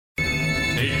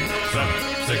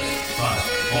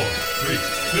4, 3,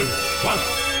 2, 1.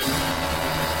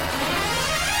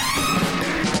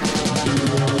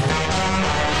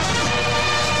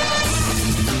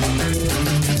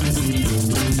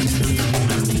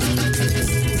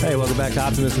 Hey, welcome back to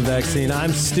Optimism Vaccine.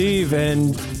 I'm Steve,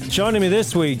 and joining me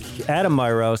this week, Adam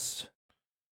Myros.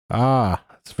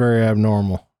 It's very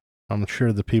abnormal. I'm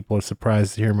sure the people are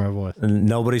surprised to hear my voice. And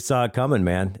nobody saw it coming,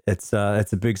 man. It's a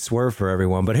big swerve for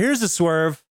everyone. But here's a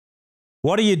swerve.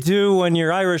 What do you do when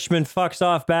your Irishman fucks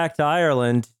off back to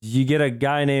Ireland? You get a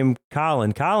guy named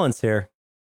Colin. Colin's here.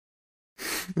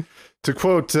 To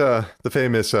quote the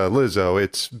famous Lizzo,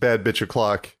 it's bad bitch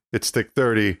o'clock, it's thick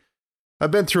 30.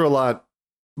 I've been through a lot,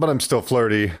 but I'm still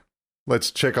flirty. Let's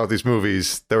check out these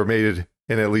movies that were made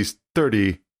in at least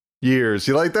 30 years.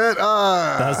 You like that?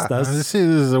 That's This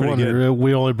is a pretty wonder. good.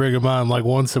 We only bring them on like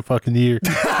once a fucking year.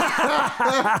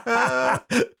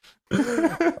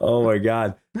 Oh my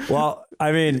God. Well,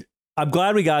 I mean, I'm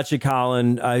glad we got you,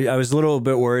 Colin. I was a little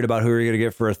bit worried about who we were going to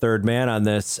get for a third man on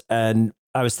this. And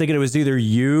I was thinking it was either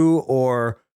you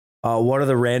or one of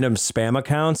the random spam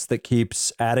accounts that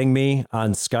keeps adding me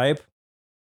on Skype.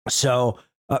 So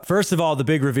first of all, the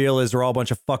big reveal is we're all a bunch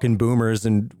of fucking boomers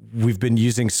and we've been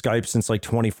using Skype since like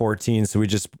 2014. So we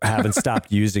just haven't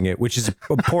stopped using it, which is a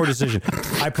poor decision.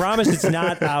 I promise it's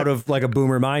not out of like a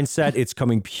boomer mindset. It's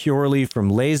coming purely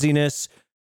from laziness.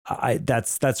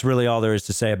 That's really all there is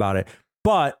to say about it.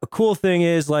 But a cool thing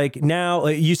is like now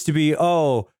it used to be,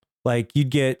 like you'd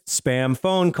get spam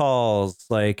phone calls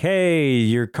like, hey,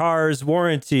 your car's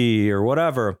warranty or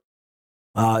whatever,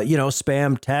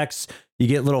 spam texts. You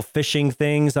get little phishing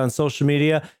things on social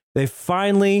media. They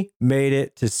finally made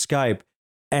it to Skype.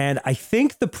 And I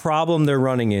think the problem they're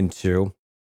running into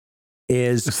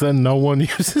is that no one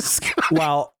uses Skype.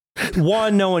 well,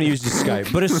 one, no one uses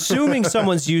Skype, but assuming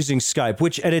someone's using Skype,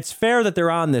 and it's fair that they're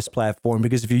on this platform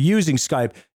because if you're using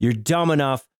Skype, you're dumb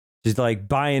enough to like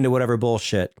buy into whatever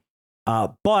bullshit.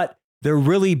 But they're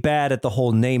really bad at the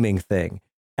whole naming thing.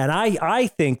 And I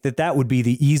think that would be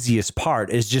the easiest part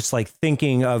is just like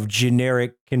thinking of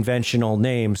generic conventional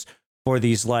names for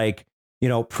these like,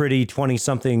 pretty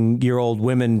 20-something-year-old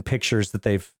women pictures that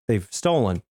they've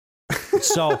stolen.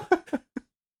 So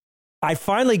I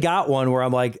finally got one where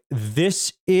I'm like,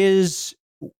 this is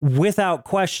without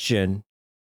question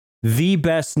the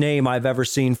best name I've ever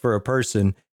seen for a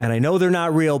person. And I know they're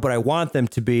not real, but I want them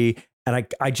to be. And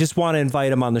I just want to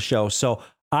invite them on the show. So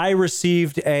I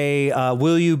received a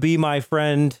will you be my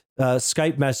friend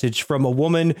Skype message from a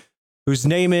woman whose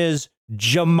name is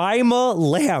Jemima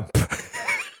Lamp.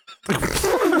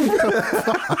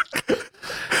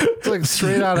 It's like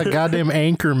straight out of goddamn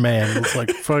Anchorman. It's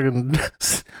like fucking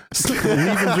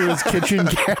leaving through his kitchen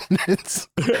cabinets.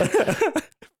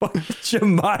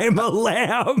 Jemima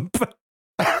Lamp.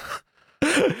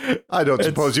 I don't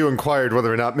suppose you inquired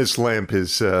whether or not Miss Lamp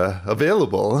is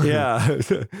available. Yeah.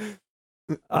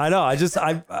 I know.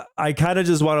 I kind of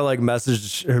just want to like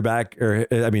message her back, or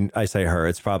I mean, I say her.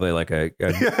 It's probably like a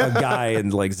guy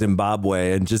in like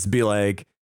Zimbabwe, and just be like,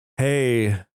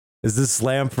 "Hey, is this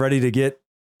lamp ready to get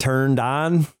turned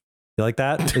on?" You like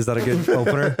that? Is that a good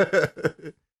opener?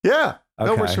 Yeah, Okay.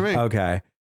 that works for me. Okay.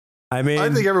 I mean, I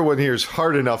think everyone here is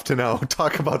hard enough to now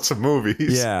talk about some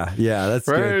movies. Yeah, that's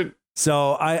right. good.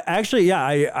 So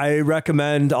I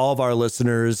recommend all of our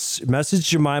listeners message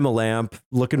Jemima Lamp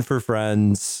looking for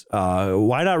friends.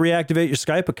 Why not reactivate your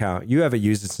Skype account? You haven't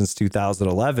used it since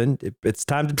 2011. It's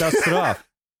time to dust it off.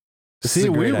 See,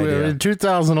 we were in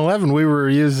 2011. We were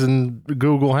using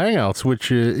Google Hangouts, which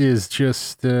is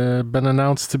just been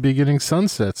announced to be getting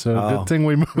sunset. So good thing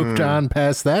we moved on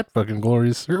past that fucking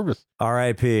glorious service.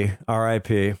 R.I.P.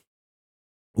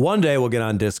 One day we'll get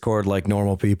on Discord like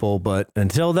normal people, but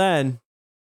until then,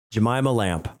 Jemima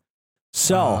Lamp.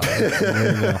 So,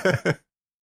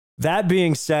 that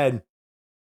being said,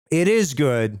 it is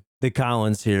good that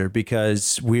Colin's here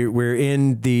because we're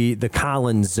in the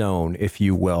Colin zone, if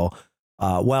you will.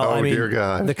 Dear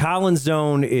God. The Colin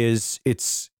zone is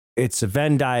it's a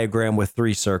Venn diagram with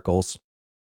 3 circles,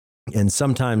 and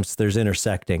sometimes there's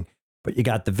intersecting. But you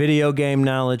got the video game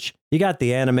knowledge, you got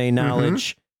the anime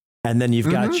knowledge. And then you've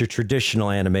got your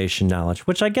traditional animation knowledge,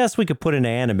 which I guess we could put in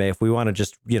anime if we want to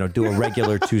just, do a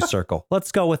regular 2 circle.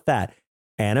 Let's go with that.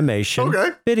 Animation,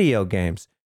 video games.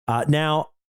 Now,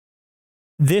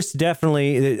 this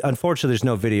definitely, unfortunately, there's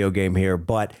no video game here,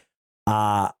 but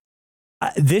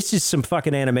this is some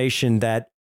fucking animation that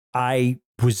I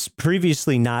was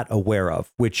previously not aware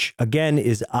of, which again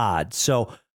is odd.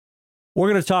 So we're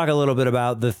going to talk a little bit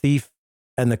about The Thief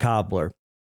and the Cobbler,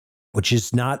 which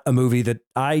is not a movie that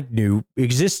I knew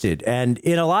existed. And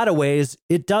in a lot of ways,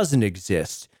 it doesn't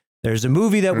exist. There's a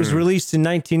movie that was released in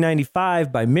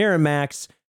 1995 by Miramax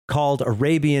called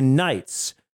Arabian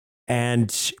Nights.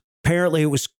 And apparently it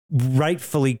was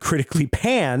rightfully critically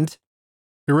panned.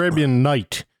 Arabian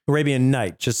Night. Arabian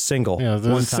Night, just single. Yeah,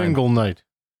 the single night.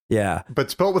 Yeah.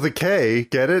 But spelled with a K,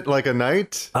 get it? Like a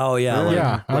knight? Oh, yeah.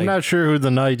 Yeah, I'm not sure who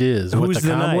the knight is. Who's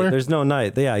the knight? There's no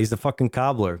knight. Yeah, he's the fucking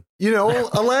cobbler. You know,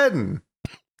 Aladdin.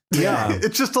 Yeah.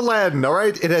 It's just Aladdin, all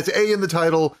right? It has A in the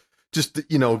title. Just,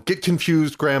 you know, get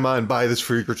confused, Grandma, and buy this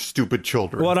for your stupid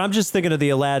children. Well, I'm just thinking of the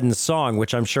Aladdin song,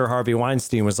 which I'm sure Harvey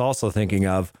Weinstein was also thinking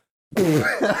of.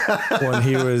 When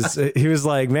he was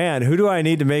like, man, who do I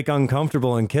need to make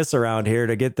uncomfortable and kiss around here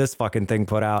to get this fucking thing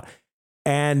put out?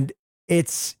 And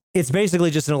it's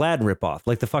basically just an Aladdin ripoff,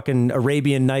 like the fucking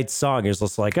Arabian Nights song is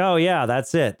just like, oh yeah,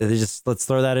 that's it. Let's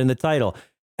throw that in the title.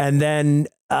 And then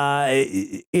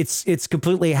it's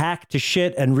completely hacked to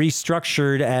shit and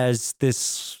restructured as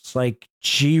this like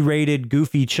G-rated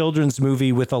goofy children's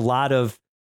movie with a lot of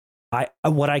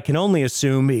what I can only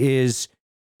assume is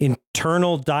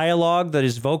internal dialogue that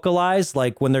is vocalized,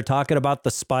 like when they're talking about the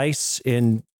spice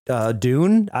in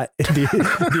Dune,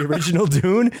 the original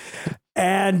Dune.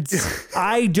 And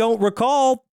I don't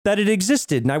recall that it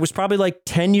existed. And I was probably like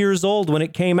 10 years old when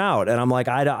it came out. And I'm like,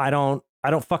 I don't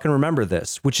fucking remember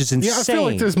this, which is insane. Yeah, I feel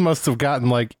like this must have gotten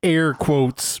like air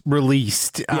quotes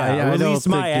released. Yeah, released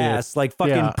my ass, like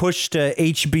fucking pushed to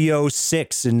HBO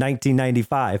 6 in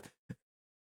 1995.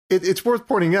 It's worth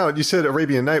pointing out, you said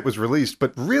Arabian Night was released,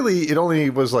 but really it only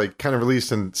was like kind of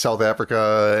released in South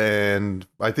Africa, and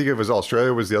I think it was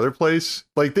Australia was the other place.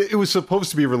 Like it was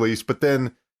supposed to be released, but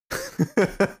then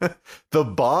the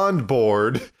Bond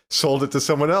board sold it to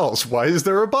someone else. Why is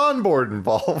there a Bond board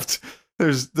involved?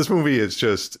 This movie is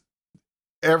just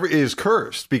is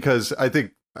cursed, because I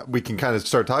think we can kind of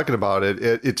start talking about it.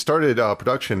 It started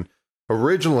production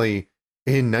originally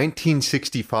in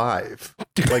 1965,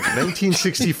 like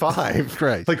 1965.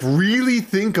 Right. Like really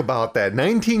think about that.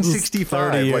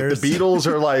 1965. Like the Beatles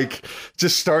are like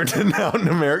just starting out in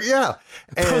America. Yeah.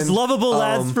 Those lovable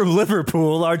lads from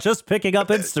Liverpool are just picking up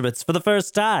instruments for the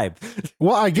first time.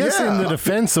 Well, I guess in the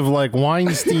defense of like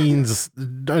Weinstein's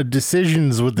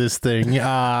decisions with this thing,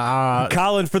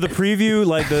 Colin, for the preview,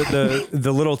 like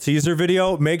the little teaser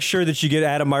video, make sure that you get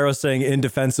Adam Myro saying in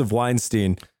defense of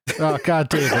Weinstein. Oh, God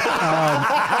damn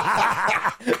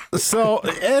it. So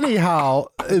anyhow,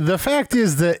 the fact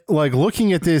is that like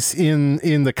looking at this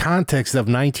in the context of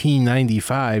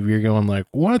 1995, you're going like,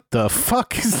 what the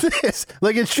fuck is this?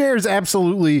 Like it shares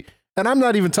absolutely, and I'm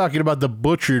not even talking about the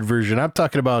butchered version. I'm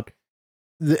talking about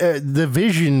the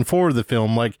vision for the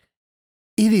film. Like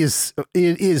it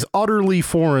is utterly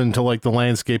foreign to like the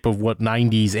landscape of what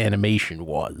 90s animation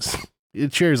was.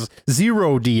 It shares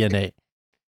zero DNA.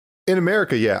 In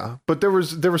America, yeah, but there were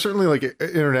certainly like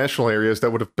international areas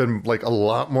that would have been like a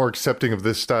lot more accepting of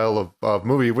this style of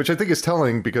movie, which I think is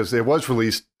telling because it was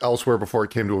released elsewhere before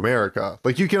it came to America.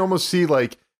 Like you can almost see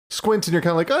like squint and you're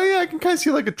kind of like, oh yeah, I can kind of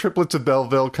see like a Triplets of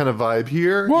Belleville kind of vibe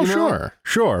here. Well, you know?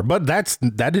 sure, but that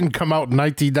didn't come out in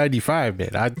 1995,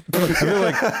 man. I feel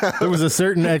like there was a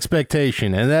certain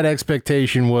expectation, and that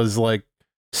expectation was like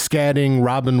scatting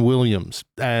Robin Williams,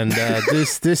 and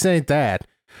this ain't that.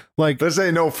 Like this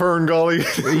ain't no Fern Gully.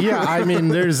 Yeah, I mean,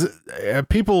 there's a lot of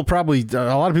people probably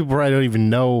don't even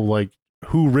know like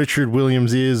who Richard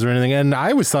Williams is or anything. And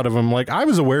I always thought of him like I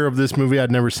was aware of this movie.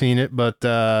 I'd never seen it, but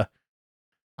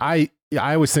I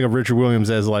always think of Richard Williams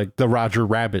as like the Roger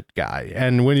Rabbit guy.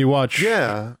 And when you watch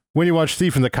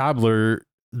Thief and the Cobbler,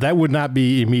 that would not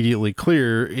be immediately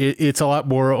clear. It's a lot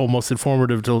more almost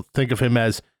informative to think of him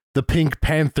as the Pink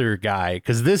Panther guy,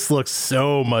 because this looks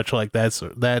so much like that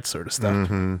sort of stuff.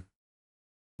 Mm-hmm.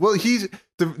 Well, he's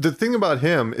the thing about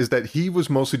him is that he was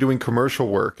mostly doing commercial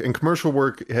work, and commercial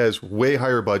work has way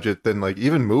higher budget than like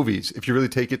even movies. If you really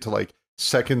take it to like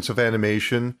seconds of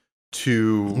animation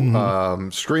to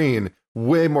screen,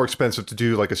 way more expensive to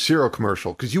do like a serial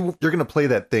commercial, because you're going to play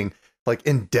that thing like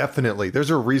indefinitely. There's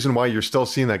a reason why you're still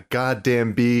seeing that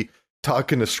goddamn bee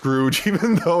talking to Scrooge,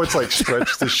 even though it's like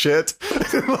stretched to shit.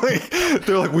 Like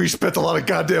they're like, we spent a lot of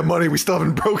goddamn money, we still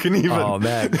haven't broken even. Oh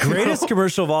man, greatest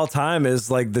commercial of all time is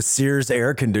like the Sears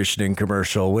air conditioning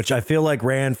commercial, which I feel like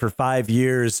ran for 5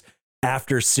 years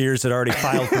after Sears had already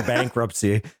filed for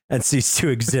bankruptcy and ceased to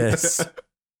exist.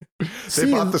 They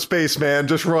bought the space, man.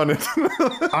 Just run it.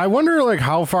 I wonder like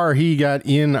how far he got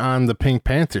in on the Pink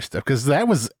Panther stuff, because that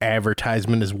was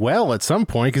advertisement as well at some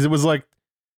point, because it was like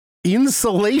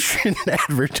insulation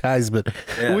advertisement,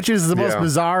 which is the most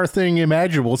bizarre thing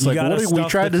imaginable. It's like, what if we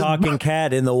tried to talking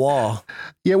cat in the wall?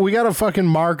 Yeah, we got to fucking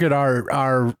market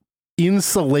our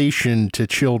insulation to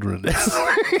children.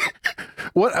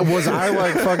 What was I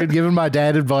like fucking giving my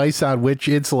dad advice on which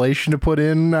insulation to put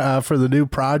in for the new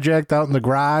project out in the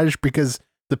garage because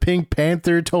the Pink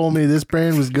Panther told me this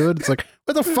brand was good? It's like,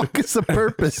 what the fuck is the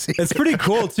purpose here? It's pretty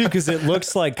cool too because it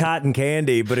looks like cotton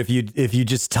candy, but if you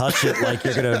just touch it, like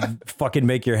you're gonna fucking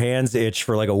make your hands itch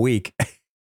for like a week.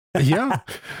 Yeah,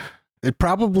 it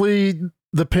probably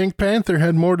the Pink Panther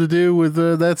had more to do with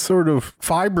that sort of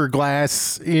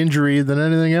fiberglass injury than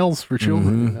anything else for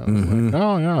children. Like,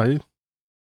 oh yeah.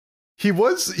 He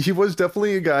was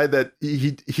definitely a guy that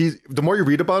he the more you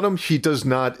read about him, he does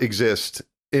not exist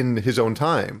in his own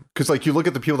time. Because like you look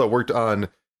at the people that worked on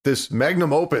this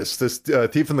magnum opus, this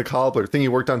Thief and the Cobbler thing he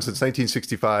worked on since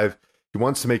 1965. He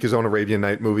wants to make his own Arabian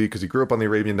Night movie because he grew up on the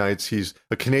Arabian Nights. He's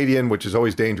a Canadian, which is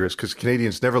always dangerous because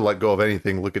Canadians never let go of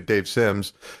anything. Look at Dave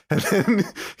Sims. And then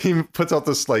he puts out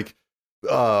this like,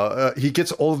 he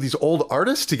gets all of these old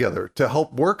artists together to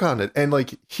help work on it. And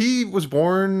like he was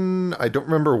born, I don't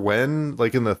remember when,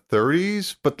 like in the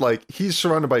 30s, but like he's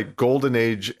surrounded by golden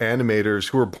age animators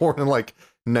who were born in like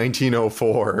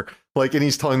 1904. Like, and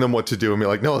he's telling them what to do. And be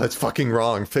like, no, that's fucking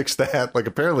wrong. Fix that. Like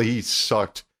apparently he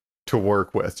sucked to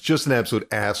work with, just an absolute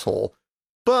asshole.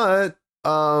 But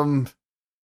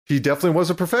he definitely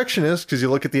was a perfectionist because you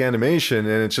look at the animation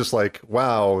and it's just like,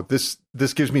 wow, this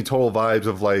gives me total vibes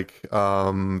of like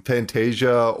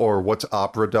Fantasia or What's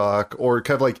Opera Doc, or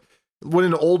kind of like what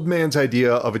an old man's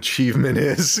idea of achievement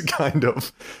is, kind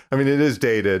of. I mean, it is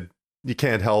dated, you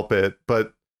can't help it,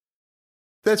 but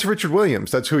that's Richard Williams.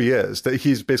 That's who he is. That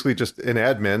he's basically just an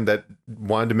admin that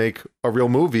wanted to make a real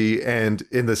movie. And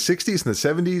in the 60s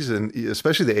and the 70s, and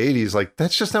especially the 80s, like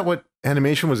that's just not what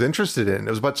animation was interested in. It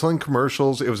was about selling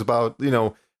commercials. It was about, you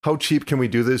know, how cheap can we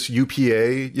do this?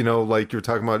 UPA, you know, like you were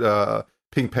talking about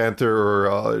Pink Panther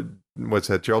or what's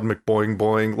that? Gerald McBoing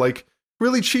Boing, like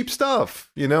really cheap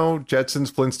stuff, you know,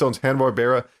 Jetsons, Flintstones,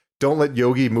 Hanna-Barbera. Don't let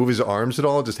Yogi move his arms at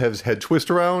all. Just have his head twist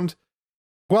around.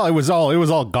 Well, it was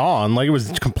all gone. Like it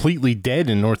was completely dead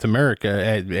in North America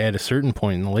at a certain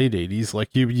point in the late 80s. Like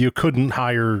you couldn't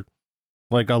hire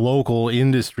like a local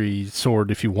industry sword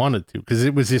if you wanted to, because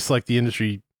it was just like the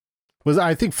industry was.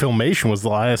 I think Filmation was the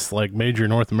last like major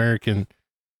North American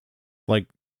like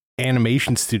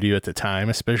animation studio at the time,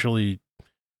 especially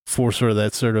for sort of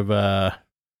that sort of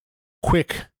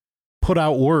quick put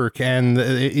out work, and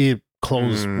it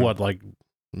closed what, like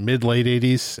mid late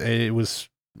 80s. It was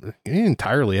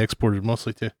entirely exported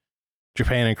mostly to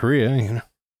Japan and Korea, you know.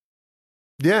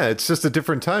 Yeah, it's just a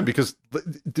different time because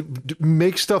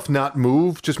make stuff not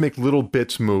move, just make little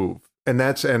bits move. And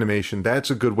that's animation. That's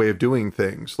a good way of doing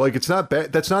things. Like it's not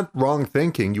bad. That's not wrong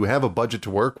thinking. You have a budget to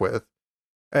work with.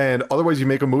 And otherwise you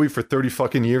make a movie for 30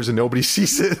 fucking years and nobody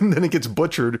sees it and then it gets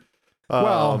butchered.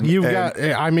 Well,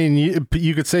 I mean,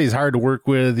 you could say he's hard to work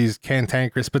with, he's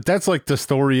cantankerous, but that's like the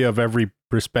story of every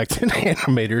respected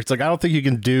animator. It's like, I don't think you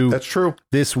can do that's true.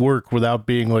 This work without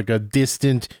being like a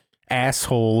distant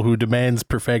asshole who demands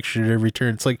perfection at every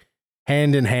turn. It's like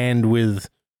hand in hand with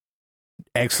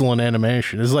excellent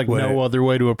animation. There's like no other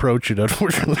way to approach it,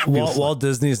 unfortunately. Walt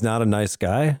Disney's not a nice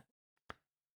guy?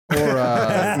 Or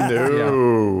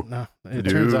no, it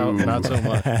turns out not so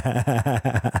much.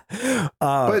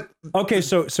 But okay,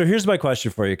 so here's my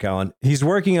question for you, Colin. He's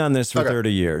working on this for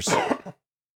 30 years,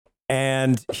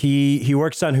 and he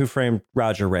works on Who Framed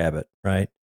Roger Rabbit, right?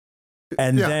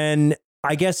 And then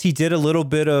I guess he did a little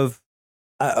bit of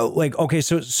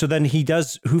so then he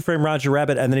does Who Framed Roger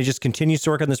Rabbit, and then he just continues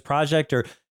to work on this project. Or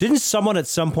didn't someone at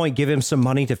some point give him some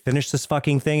money to finish this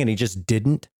fucking thing, and he just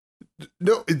didn't?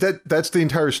 No, that's the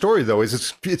entire story, though,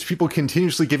 is it's people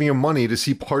continuously giving him money to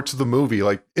see parts of the movie,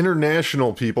 like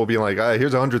international people being like,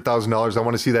 here's $100,000, I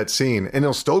want to see that scene. And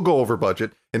he'll still go over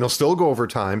budget, and he'll still go over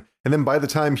time. And then by the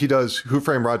time he does Who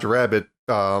Framed Roger Rabbit,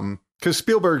 because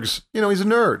Spielberg's, you know, he's a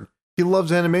nerd. He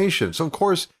loves animation. So, of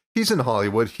course, he's in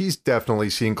Hollywood. He's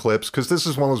definitely seen clips, because this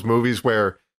is one of those movies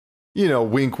where, you know,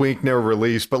 wink, wink, never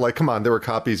released. But, like, come on, there were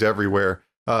copies everywhere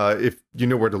if you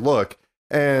knew where to look.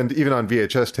 And even on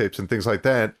VHS tapes and things like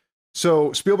that.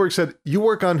 So Spielberg said, you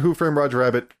work on Who Framed Roger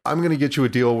Rabbit. I'm going to get you a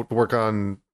deal to work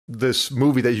on this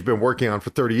movie that you've been working on for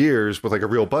 30 years with like a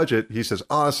real budget. He says,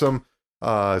 awesome.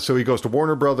 So he goes to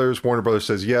Warner Brothers. Warner Brothers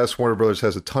says yes. Warner Brothers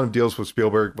has a ton of deals with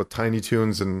Spielberg, with Tiny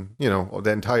Toons and, you know,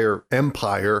 the entire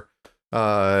empire.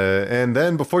 And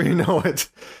then before you know it,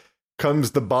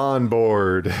 comes the bond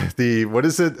board. What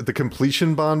is it? The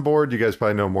completion bond board? You guys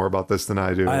probably know more about this than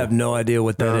I do. I have no idea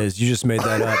what that is. You just made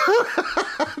that up.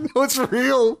 No, it's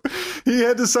real. He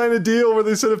had to sign a deal where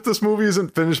they said, if this movie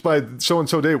isn't finished by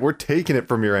so-and-so date, we're taking it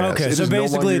from your ass. Okay, so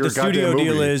basically the studio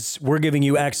deal is we're giving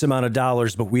you X amount of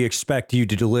dollars, but we expect you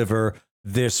to deliver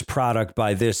this product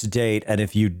by this date. And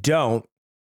if you don't,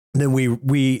 then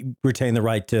we retain the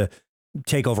right to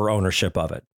take over ownership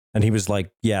of it. And he was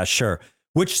like, yeah, sure.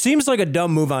 Which seems like a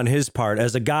dumb move on his part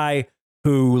as a guy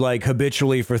who like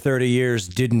habitually for 30 years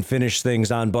didn't finish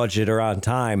things on budget or on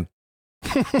time.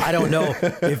 I don't know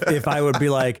if I would be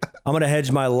like, I'm going to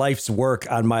hedge my life's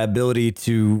work on my ability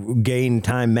to gain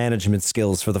time management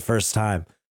skills for the first time.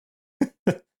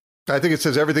 I think it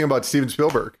says everything about Steven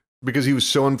Spielberg because he was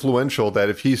so influential that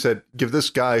if he said, give this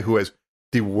guy who has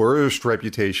the worst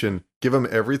reputation, give him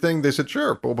everything, they said,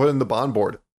 sure, we'll put it in the bond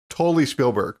board. Totally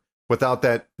Spielberg. Without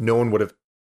that, no one would have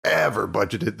ever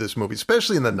budgeted this movie,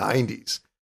 especially in the 90s.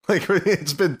 Like,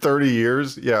 it's been 30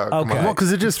 years. Yeah. Okay. Well,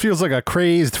 because it just feels like a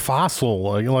crazed fossil.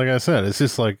 Like I said, it's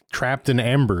just like trapped in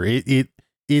ember. It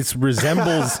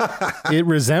resembles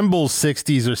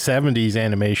 60s or 70s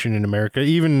animation in America.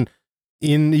 Even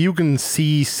you can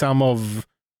see some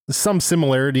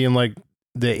similarity in like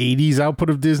the 80s output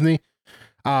of Disney.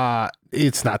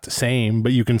 It's not the same,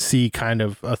 but you can see kind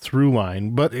of a through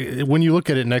line. But when you look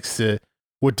at it next to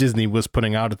what Disney was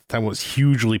putting out at the time, was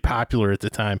hugely popular at the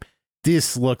time,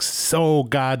 this looks so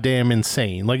goddamn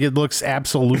insane. Like, it looks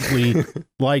absolutely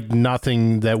like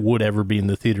nothing that would ever be in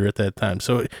the theater at that time.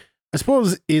 So I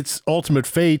suppose its ultimate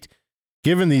fate,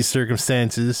 given these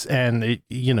circumstances and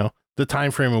the time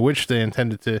frame in which they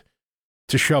intended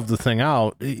to shove the thing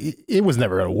out, it was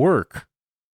never going to work.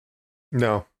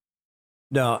 No.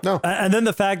 And then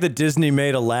the fact that Disney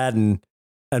made Aladdin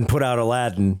and put out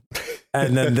Aladdin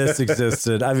and then this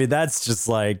existed. I mean, that's just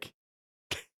like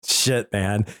shit,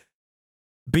 man.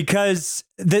 Because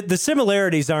the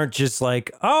similarities aren't just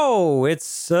like, oh,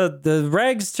 it's the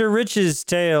rags to riches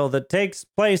tale that takes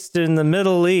place in the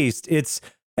Middle East. It's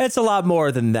a lot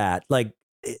more than that. Like,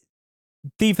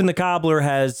 Thief and the Cobbler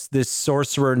has this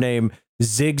sorcerer named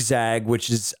Zigzag, which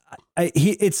is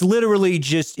it's literally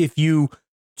just if you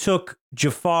took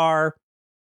Jafar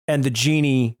and the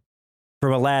genie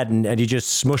from Aladdin and you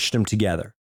just smushed them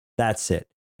together. That's it.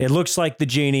 It looks like the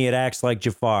genie. It acts like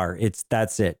Jafar.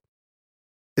 That's it.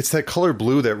 It's that color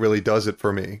blue that really does it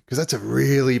for me, because that's a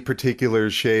really particular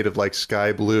shade of like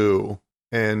sky blue,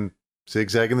 and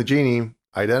Zigzag and the genie,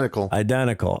 identical.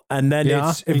 And then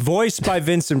it's voiced by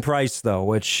Vincent Price, though,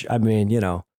 which, I mean,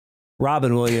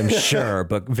 Robin Williams, sure,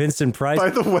 but Vincent Price.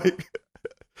 By the way,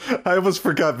 I almost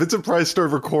forgot. Vincent Price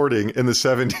started recording in the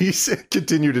 70s and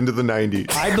continued into the 90s.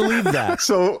 I believe that.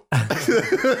 So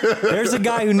there's a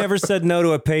guy who never said no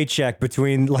to a paycheck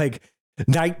between like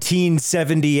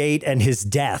 1978 and his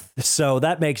death. So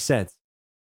that makes sense.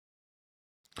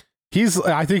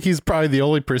 I think he's probably the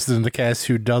only person in the cast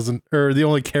who doesn't, or the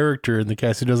only character in the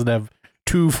cast who doesn't have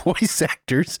two voice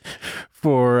actors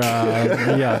for,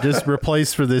 just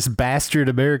replaced for this bastard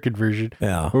American version.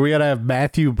 Yeah. Where we got to have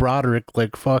Matthew Broderick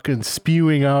like fucking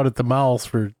spewing out at the mouth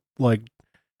for like,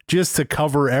 just to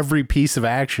cover every piece of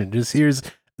action. Here's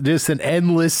an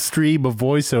endless stream of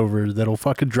voiceover that'll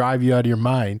fucking drive you out of your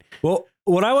mind. Well,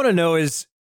 what I want to know is,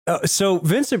 so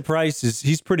Vincent Price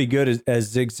he's pretty good as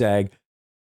Zigzag.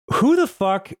 Who the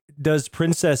fuck does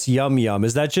Princess Yum Yum?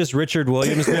 Is that just Richard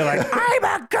Williams being like, I'm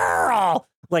a girl?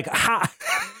 Like, ha.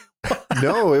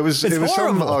 No, it was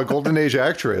some Golden Age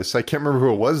actress. I can't remember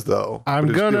who it was though. I'm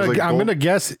gonna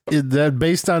guess that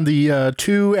based on the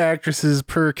 2 actresses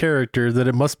per character, that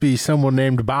it must be someone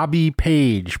named Bobby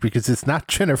Page, because it's not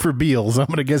Jennifer Beals. I'm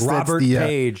gonna guess Robert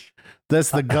Page. That's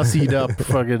the gussied up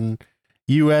fucking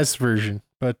U.S. version.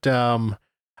 But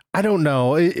I don't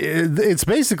know. It's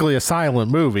basically a silent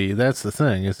movie. That's the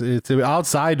thing. It's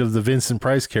outside of the Vincent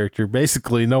Price character.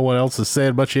 Basically, no one else is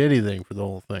saying much of anything for the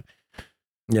whole thing.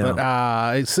 Yeah.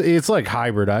 But it's like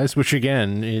hybridized, which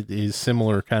again, it is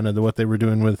similar kind of to what they were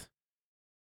doing with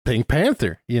Pink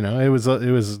Panther. It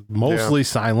was mostly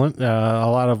silent, a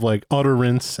lot of like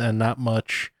utterance and not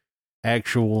much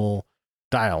actual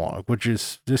dialogue, which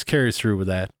is just carries through with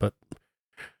that. But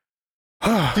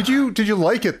did you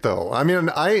like it though? I mean,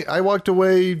 I walked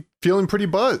away feeling pretty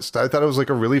buzzed. I thought it was like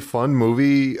a really fun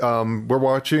movie. We're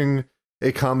watching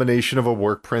a combination of a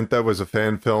work print that was a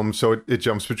fan film, so it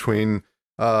jumps between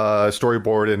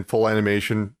storyboard and full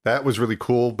animation. That was really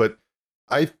cool, but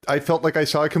I felt like I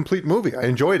saw a complete movie. I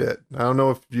enjoyed it. I don't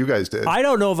know if you guys did. I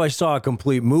don't know if I saw a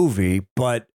complete movie,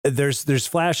 but there's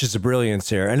flashes of brilliance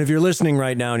here. And if you're listening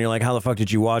right now and you're like, how the fuck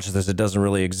did you watch this? It doesn't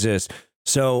really exist.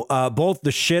 So both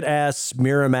the shit ass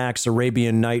Miramax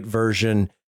Arabian Night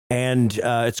version and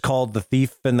it's called The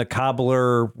Thief and the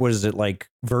Cobbler. What is it, like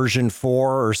version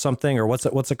 4 or something? Or what's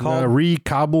it called?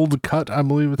 Recobbled Cut, I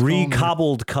believe it's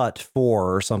Recobbled Cut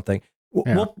 4 or something.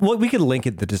 Yeah. We can link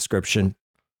it in the description.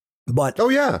 But oh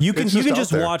yeah, you can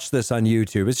just watch this on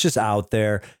YouTube. It's just out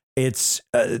there. It's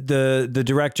the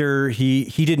director. He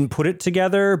didn't put it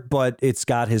together, but it's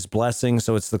got his blessing,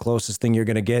 so it's the closest thing you're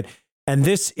going to get. And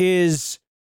this is,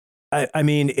 I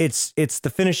mean, it's the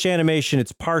finished animation.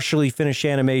 It's partially finished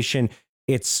animation.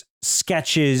 It's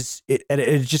sketches.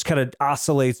 It just kind of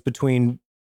oscillates between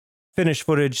finished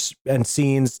footage and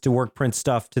scenes to work print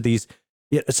stuff to these.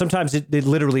 Sometimes it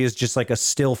literally is just like a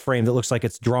still frame that looks like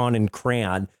it's drawn in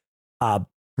crayon, and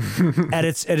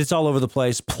it's all over the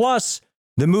place. Plus,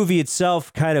 the movie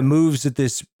itself kind of moves at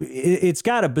this. It's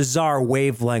got a bizarre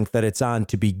wavelength that it's on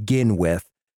to begin with,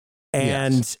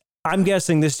 and yes. I'm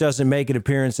guessing this doesn't make an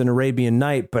appearance in Arabian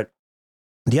Night, but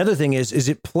the other thing is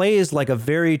it plays like a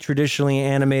very traditionally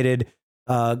animated,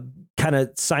 kind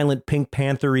of silent Pink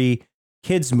Panther-y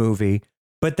kids movie,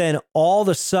 but then all of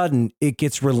a sudden it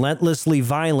gets relentlessly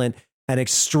violent and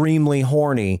extremely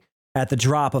horny at the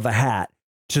drop of a hat,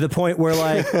 to the point where,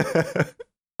 like,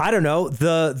 I don't know,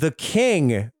 the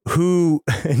king, who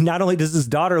not only does his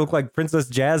daughter look like Princess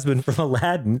Jasmine from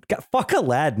Aladdin, fuck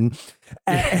Aladdin,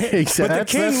 exactly. But the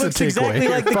king looks exactly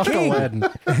like the king. Aladdin.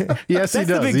 Yes, he does.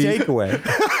 That's the big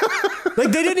takeaway.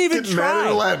 Like, they didn't even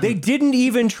try. They didn't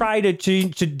even try to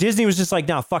Disney was just like,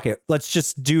 no, fuck it. Let's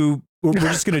just do. We're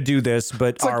just going to do this,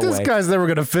 but it's our way. This guy's never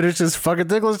going to finish this fucking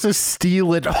thing. Let's just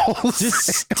steal it wholesale.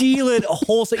 Just steal it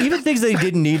wholesale. Even things they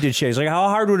didn't need to change. Like, how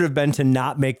hard would it have been to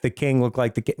not make the king look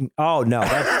like the king? Oh, no.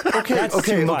 That's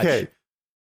too much. Okay.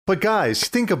 But guys,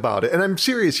 think about it. And I'm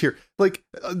serious here. Like,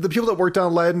 the people that worked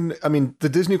on Aladdin, I mean, the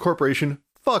Disney Corporation,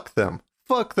 fuck them.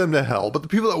 Fuck them to hell. But the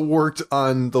people that worked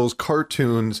on those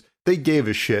cartoons, they gave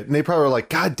a shit. And they probably were like,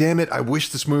 God damn it, I wish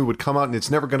this movie would come out, and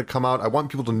it's never going to come out. I want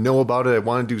people to know about it. I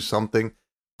want to do something.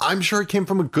 I'm sure it came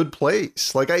from a good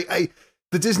place. Like,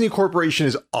 the Disney Corporation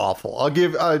is awful. I'll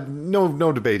give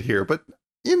no debate here. But,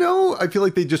 you know, I feel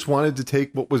like they just wanted to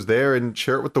take what was there and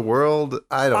share it with the world.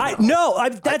 I don't know. No,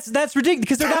 that's ridiculous,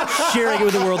 because they're not sharing it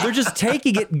with the world. They're just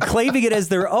taking it and claiming it as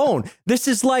their own. This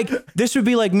would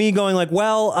be like me going like,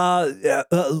 well,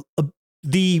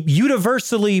 the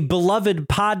universally beloved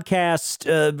podcast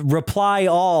Reply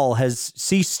All has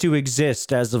ceased to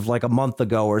exist as of like a month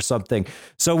ago or something.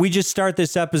 So we just start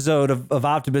this episode of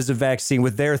Optimism Vaccine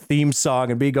with their theme song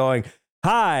and be going,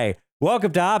 hi,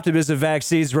 welcome to Optimism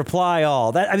Vaccine's Reply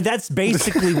All. That's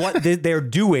basically what they're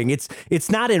doing. It's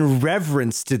not in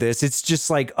reverence to this. It's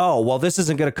just like, oh, well, this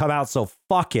isn't going to come out, so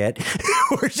fuck it.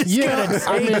 We're just going to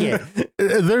take it.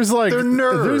 There's like,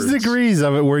 there's degrees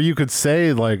of it where you could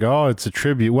say like, oh, it's a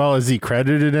tribute. Well, is he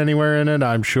credited anywhere in it?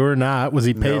 I'm sure not. Was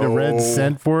he paid a red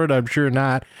cent for it? I'm sure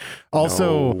not.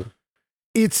 Also,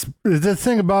 it's the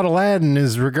thing about Aladdin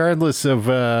is, regardless of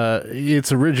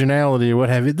its originality or what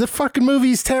have you, the fucking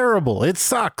movie's terrible. It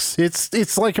sucks.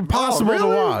 It's like impossible to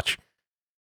watch.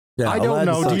 Yeah, I don't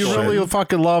know. Do you really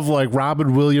fucking love like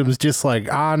Robin Williams just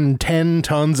like on 10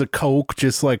 tons of coke,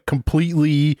 just like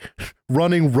completely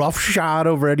running roughshod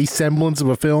over any semblance of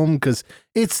a film? Because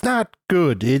it's not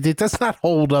good. It does not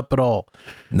hold up at all.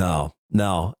 No.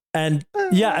 And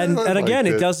yeah, and again,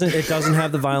 it doesn't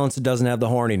have the violence. It doesn't have the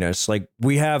horniness. Like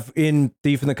we have in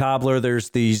Thief and the Cobbler, there's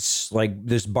this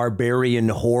barbarian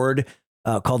horde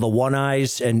called the One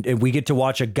Eyes, and we get to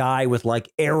watch a guy with like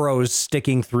arrows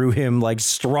sticking through him, like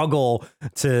struggle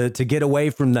to get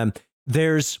away from them.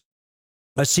 There's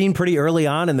a scene pretty early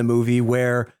on in the movie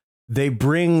where they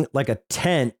bring like a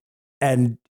tent,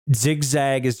 and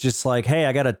Zigzag is just like, hey,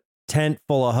 I got a tent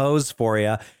full of hose for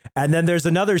you. And then there's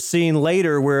another scene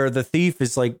later where the thief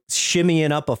is like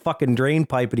shimmying up a fucking drain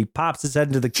pipe, and he pops his head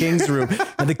into the king's room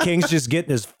and the king's just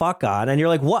getting his fuck on. And you're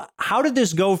like, what? How did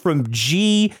this go from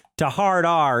G to hard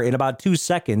R in about 2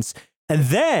 seconds? And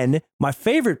then my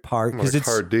favorite part, because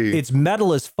it's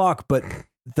metal as fuck, but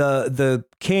the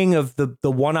king of the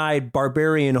one-eyed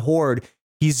barbarian horde,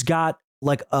 he's got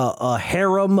like a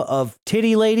harem of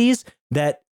titty ladies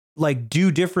that like do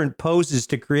different poses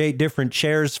to create different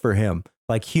chairs for him,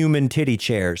 like human titty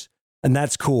chairs. And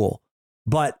that's cool.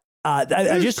 But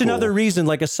just cool. Another reason,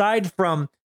 like aside from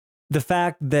the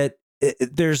fact that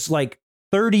there's like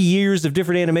 30 years of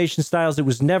different animation styles, it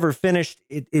was never finished.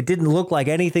 It didn't look like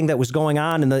anything that was going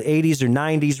on in the 80s or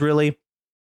 90s, really.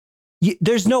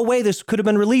 There's no way this could have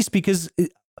been released, because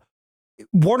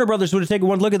Warner Brothers would have taken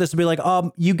one look at this and be like,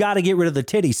 you got to get rid of the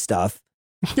titty stuff.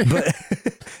 But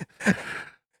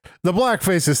the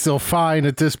blackface is still fine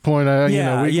at this point.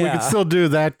 We could still do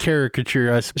that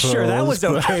caricature, I suppose. Sure, that was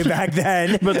okay back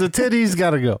then. But the titties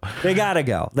got to go. They got to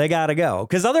go.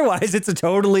 Because otherwise it's a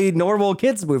totally normal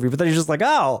kids movie. But then you're just like,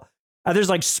 there's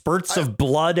like spurts of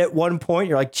blood at one point.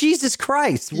 You're like, Jesus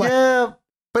Christ. What? Yeah,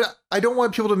 but I don't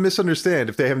want people to misunderstand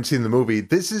if they haven't seen the movie.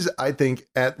 This is, I think,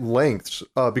 at lengths,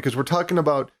 because we're talking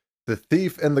about the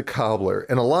thief and the cobbler.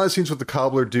 And a lot of scenes with the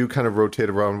cobbler do kind of rotate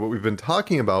around what we've been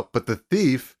talking about, but the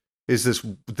thief is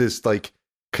this like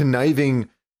conniving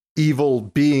evil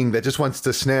being that just wants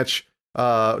to snatch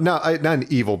not an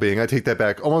evil being, I take that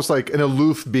back, almost like an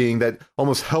aloof being that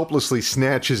almost helplessly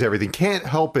snatches everything, can't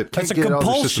help it, can't That's a get compulsion. It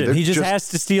out of the system. He just has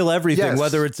to steal everything, yes.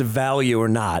 whether it's of value or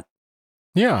not.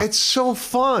 Yeah, it's so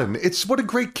fun. It's what a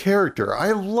great character.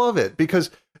 I love it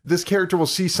because this character will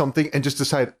see something and just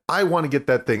decide, I want to get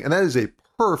that thing, and that is a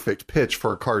perfect pitch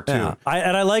for a cartoon. Yeah.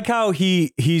 I like how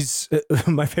he's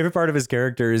my favorite part of his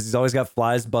character is he's always got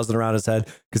flies buzzing around his head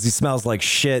because he smells like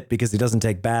shit because he doesn't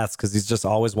take baths because he's just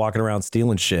always walking around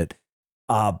stealing shit.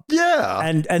 Yeah,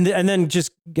 and then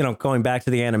just going back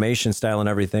to the animation style and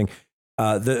everything,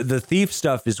 the thief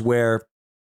stuff is where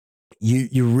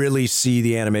you really see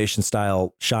the animation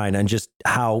style shine and just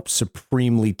how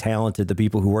supremely talented the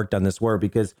people who worked on this were,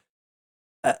 because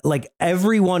like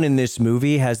everyone in this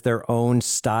movie has their own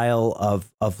style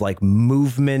of like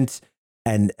movement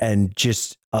and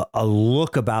just a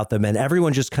look about them, and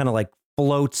everyone just kind of like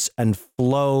floats and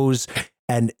flows,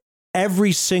 and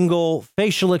every single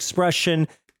facial expression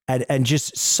and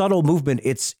just subtle movement,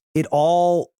 it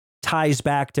all ties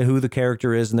back to who the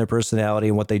character is and their personality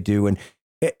and what they do, and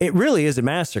it really is a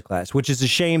masterclass, which is a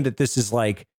shame that this is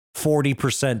like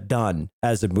 40% done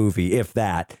as a movie, if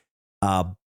that.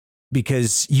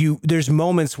 Because there's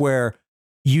moments where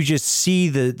you just see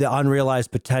the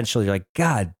unrealized potential. You're like,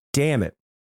 God damn it.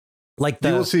 Like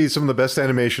you will see some of the best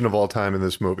animation of all time in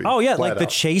this movie. Oh yeah. Like the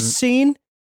chase scene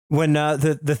when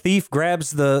the thief grabs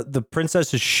the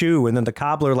princess's shoe and then the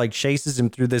cobbler like chases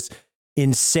him through this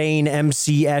insane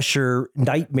MC Escher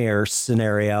nightmare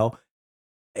scenario.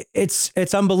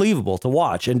 It's unbelievable to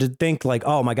watch and to think like,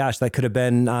 oh my gosh, that could have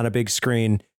been on a big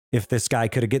screen if this guy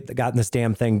could have gotten this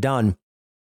damn thing done.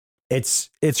 It's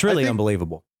really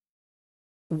unbelievable.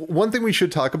 One thing we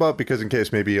should talk about, because in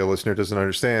case maybe a listener doesn't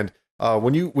understand,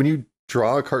 when you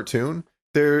draw a cartoon,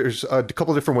 there's a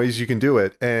couple of different ways you can do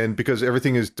it, and because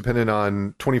everything is dependent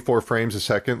on 24 frames a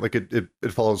second, like it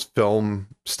follows film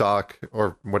stock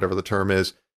or whatever the term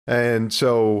is, and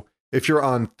so if you're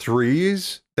on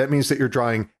threes, that means that you're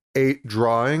drawing 8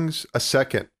 drawings a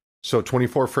second, so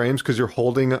 24 frames because you're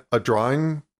holding a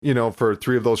drawing, for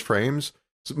 3 of those frames.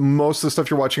 So most of the stuff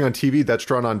you're watching on TV, that's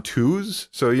drawn on 2s.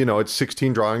 So, it's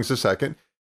 16 drawings a second.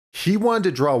 He wanted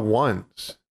to draw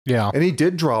 1s. Yeah. And he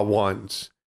did draw 1s.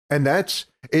 And that's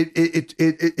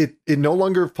it no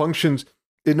longer functions.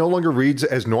 It no longer reads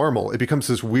as normal. It becomes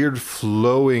this weird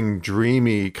flowing,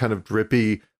 dreamy, kind of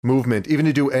drippy movement, even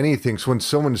to do anything. So when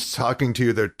someone's talking to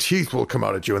you, their teeth will come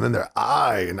out at you, and then their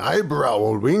eye and eyebrow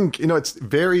will wink. It's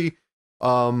very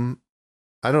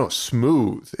I don't know,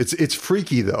 smooth. It's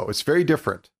freaky though. It's very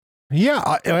different.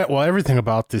 Yeah, well, everything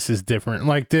about this is different.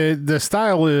 Like the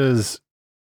style is,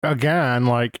 again,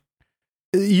 like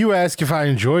you ask if I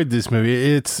enjoyed this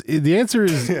movie. The answer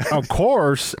is of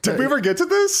course. Did we ever get to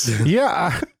this?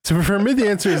 Yeah, for me the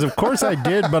answer is of course I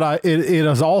did, but it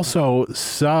is also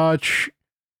such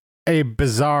a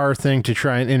bizarre thing to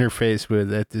try and interface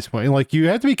with at this point. Like you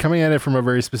have to be coming at it from a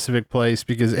very specific place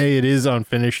because A, it is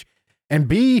unfinished, and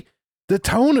B, the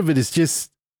tone of it is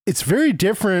just, it's very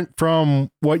different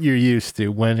from what you're used to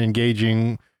when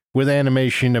engaging with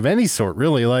animation of any sort,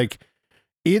 really. Like,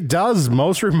 it does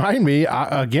most remind me,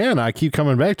 again, I keep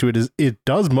coming back to it, it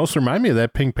does most remind me of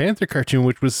that Pink Panther cartoon,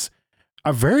 which was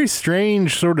a very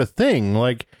strange sort of thing.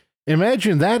 Like,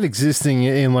 imagine that existing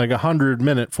in like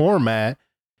 100-minute format.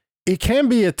 It can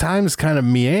be at times kind of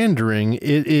meandering.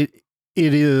 It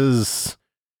is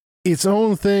its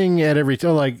own thing at every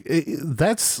time. Like,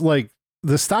 that's like,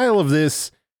 the style of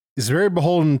this is very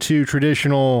beholden to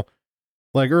traditional,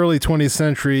 like early 20th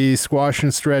century squash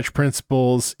and stretch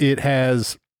principles. It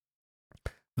has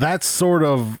that sort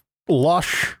of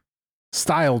lush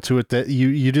style to it that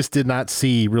you just did not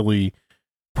see really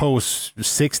post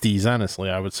 60s, honestly,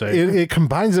 I would say. It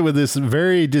combines it with this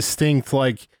very distinct,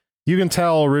 like, you can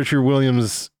tell Richard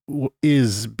Williams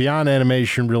is beyond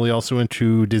animation really also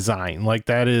into design. Like,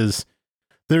 there is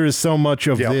so much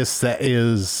of this that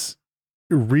is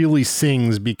really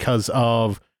sings because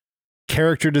of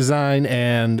character design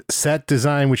and set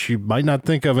design, which you might not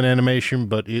think of in animation,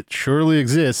 but it surely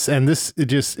exists. And this,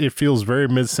 it feels very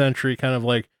mid-century, kind of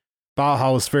like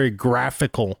Bauhaus, very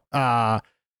graphical.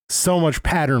 So much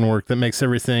pattern work that makes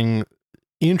everything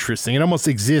interesting. It almost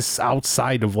exists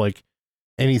outside of like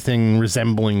anything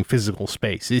resembling physical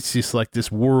space. It's just like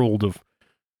this world of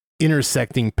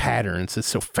intersecting patterns. It's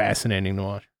so fascinating to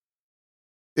watch.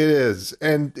 It is.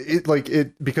 And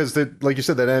because like you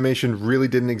said, that animation really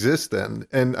didn't exist then.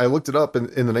 And I looked it up in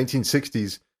the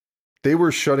 1960s. they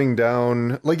were shutting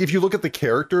down, like if you look at the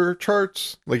character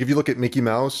charts, like if you look at Mickey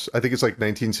Mouse, I think it's like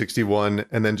 1961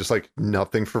 and then just like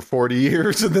nothing for 40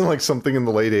 years and then like something in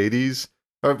the late 80s,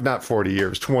 or not 40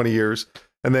 years, 20 years.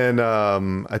 And then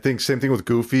I think same thing with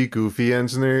Goofy. Goofy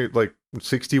ends in there like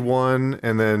 61,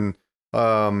 and then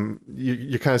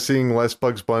you're kind of seeing less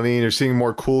Bugs Bunny and you're seeing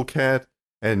more Cool Cat.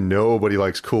 And nobody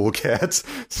likes Cool Cats.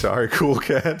 Sorry, Cool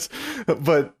Cats.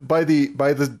 But by the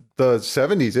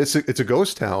 70s, it's a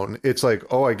ghost town. It's like,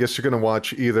 oh, I guess you're gonna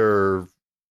watch either.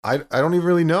 I don't even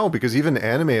really know, because even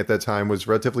anime at that time was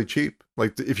relatively cheap.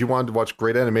 Like if you wanted to watch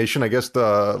great animation, I guess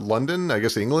London, I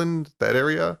guess England, that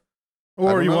area.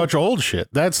 Or you watch old shit.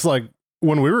 That's like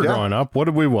when we were growing up. What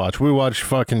did we watch? We watched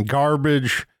fucking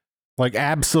garbage, like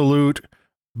absolute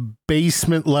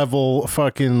basement level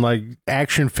fucking like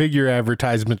action figure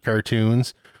advertisement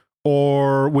cartoons,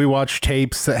 or we watched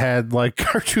tapes that had like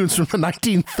cartoons from the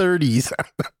 1930s.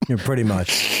 You're pretty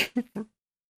much.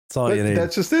 That's all you need.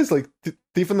 That's just is like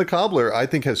Thief and the Cobbler, I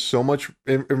think, has so much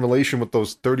in relation with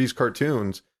those 30s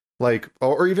cartoons, like,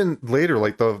 or even later,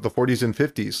 like the 40s and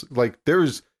 50s. Like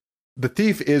there's the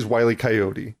thief is Wile E.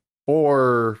 Coyote,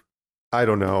 or I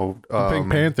don't know,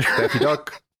 Pink Panther, Daffy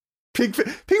Duck. Pink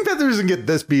Panther doesn't get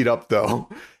this beat up though,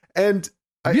 and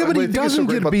but he doesn't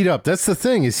get beat up. That's the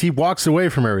thing, is he walks away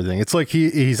from everything. It's like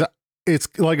he's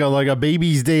it's like a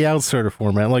baby's day out sort of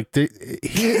format. Like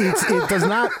it does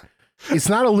not. It's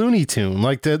not a Looney Tune.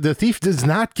 Like the thief does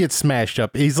not get smashed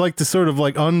up. He's like the sort of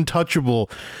like untouchable.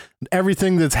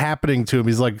 Everything that's happening to him,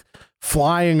 he's like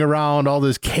flying around. All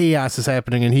this chaos is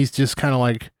happening, and he's just kind of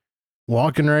like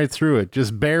walking right through it,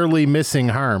 just barely missing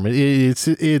harm. It's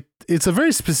a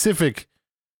very specific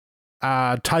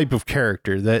type of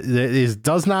character that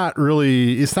does not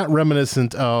really. It's not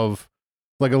reminiscent of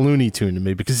like a Looney Tune to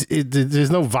me, because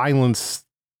there's no violence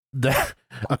that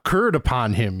occurred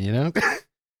upon him, you know.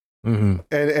 Mm-hmm.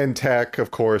 And Tack,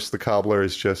 of course, the cobbler,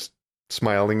 is just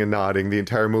smiling and nodding the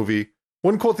entire movie.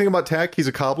 One cool thing about Tack, he's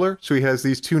a cobbler, so he has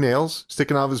these 2 nails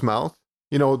sticking out of his mouth,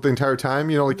 you know, the entire time,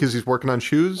 you know, like because he's working on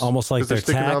shoes, almost like they're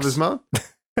sticking out of his mouth.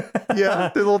 Yeah,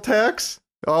 the little tacks.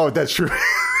 Oh, that's true.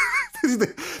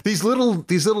 these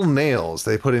little nails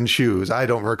they put in shoes. I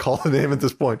don't recall the name at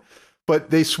this point, but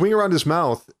they swing around his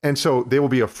mouth, and so they will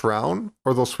be a frown,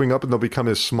 or they'll swing up and they'll become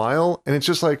his smile, and it's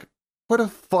just like, what a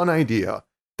fun idea.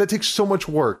 That takes so much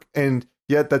work, and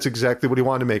yet that's exactly what he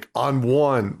wanted to make on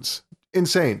ones.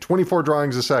 Insane. 24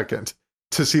 drawings a second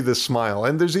to see this smile.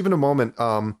 And there's even a moment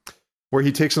where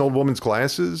he takes an old woman's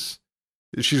glasses.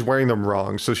 She's wearing them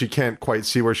wrong, so she can't quite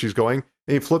see where she's going.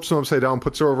 And he flips them upside down,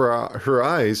 puts her over her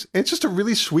eyes. And it's just a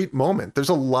really sweet moment. There's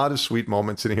a lot of sweet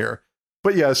moments in here.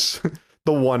 But yes,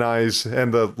 the one eyes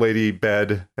and the lady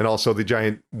bed, and also the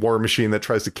giant war machine that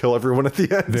tries to kill everyone at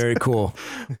the end. Very cool.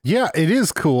 Yeah, it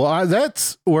is cool.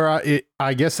 That's where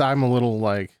I guess I'm a little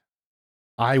like,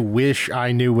 I wish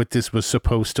I knew what this was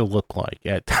supposed to look like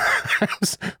at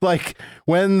times. Like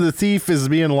when the thief is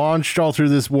being launched all through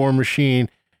this war machine,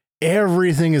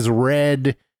 everything is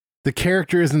red. The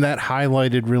character isn't that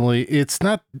highlighted, really. It's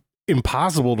not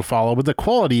impossible to follow, but the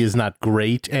quality is not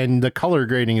great. And the color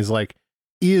grading is like,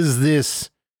 is this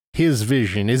his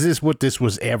vision? Is this what this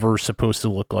was ever supposed to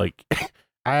look like?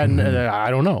 And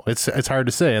I don't know. It's hard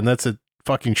to say, and that's a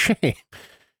fucking shame.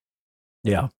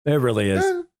 Yeah, it really is.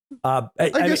 I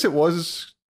guess it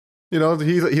was. You know,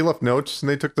 he left notes, and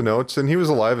they took the notes, and he was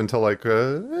alive until like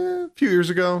a few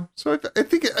years ago. So I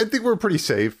think we're pretty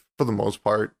safe for the most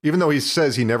part, even though he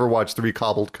says he never watched the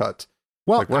recobbled cut.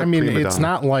 Well, like, I mean, it's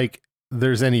not like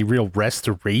there's any real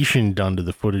restoration done to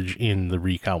the footage in the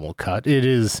recobbled cut.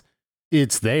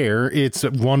 It's there. It's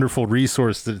a wonderful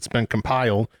resource that it's been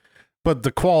compiled, but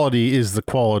the quality is the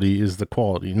quality is the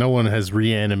quality. No one has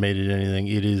reanimated anything.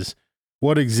 It is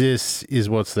what exists is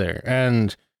what's there.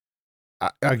 And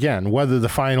again, whether the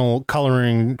final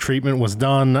coloring treatment was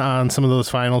done on some of those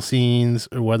final scenes,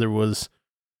 or whether it was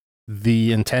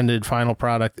the intended final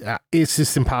product, it's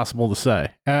just impossible to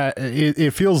say.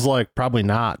 It feels like probably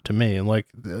not to me. Like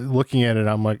looking at it,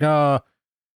 I'm like,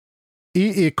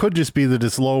 it could just be that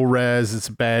it's low res, it's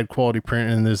bad quality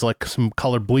print, and there's like some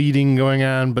color bleeding going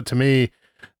on. But to me,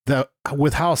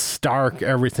 with how stark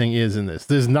everything is in this,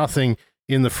 there's nothing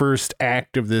in the first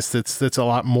act of this that's a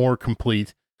lot more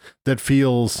complete, that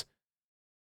feels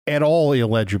at all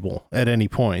illegible at any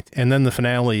point. And then the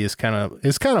finale is kind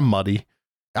of muddy.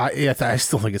 I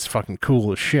still think it's fucking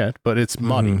cool as shit, but it's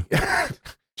muddy.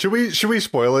 Should we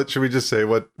spoil it? Should we just say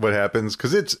what happens?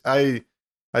 Because I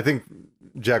think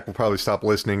Jack will probably stop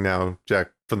listening now,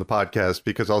 Jack, from the podcast,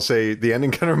 because I'll say the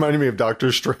ending kind of reminded me of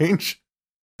Doctor Strange.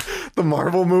 the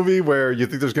Marvel movie where you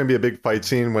think there's going to be a big fight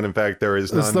scene when in fact there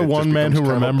is none. It's the one man who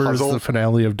remembers the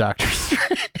finale of Doctor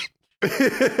Strange.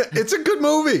 It's a good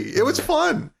movie. It was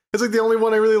fun. It's like the only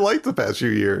one I really liked the past few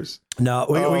years. No,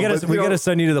 we gotta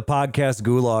send you to the podcast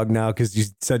gulag now because you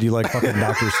said you like fucking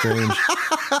Doctor Strange.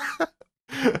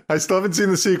 I still haven't seen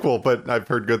the sequel, but I've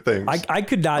heard good things. I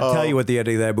could not tell you what the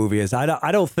ending of that movie is.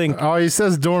 I don't think. Oh, he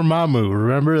says Dormammu.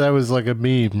 Remember that was like a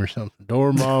meme or something.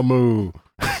 Dormammu.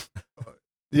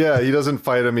 Yeah, he doesn't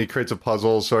fight him. He creates a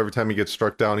puzzle. So every time he gets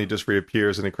struck down, he just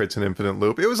reappears and it creates an infinite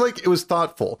loop. It was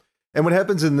thoughtful. And what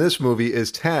happens in this movie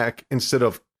is Tack, instead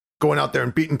of going out there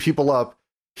and beating people up,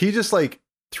 he just like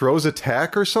throws a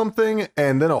tack or something,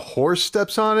 and then a horse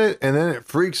steps on it, and then it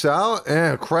freaks out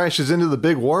and it crashes into the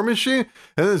big war machine,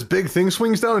 and then this big thing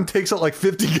swings down and takes out like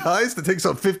 50 guys,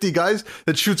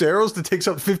 that shoots arrows that takes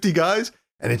out 50 guys,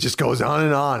 and it just goes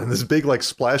on, and this big like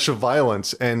splash of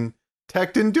violence, and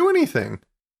Tack didn't do anything.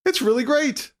 It's really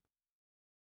great.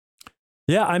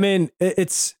 Yeah, I mean,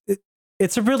 it's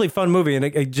a really fun movie,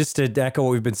 and just to echo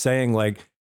what we've been saying, like,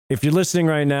 if you're listening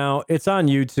right now, it's on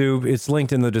YouTube. It's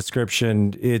linked in the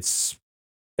description. It's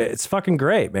fucking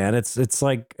great, man. It's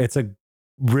a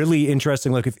really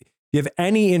interesting look. If you have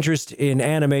any interest in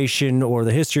animation or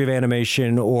the history of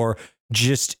animation or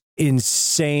just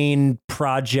insane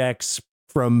projects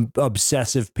from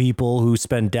obsessive people who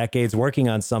spend decades working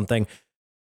on something,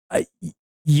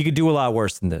 you could do a lot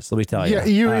worse than this. Let me tell you. Yeah,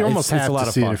 you almost have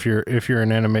to see it if you're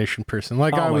an animation person.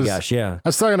 Like I was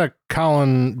talking to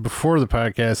Colin before the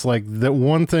podcast. Like the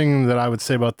one thing that I would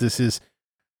say about this is,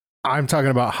 I'm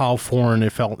talking about how foreign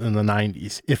it felt in the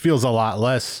 90s. It feels a lot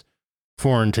less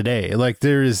foreign today. Like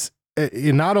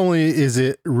not only is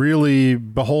it really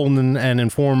beholden and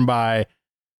informed by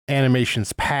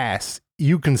animation's past,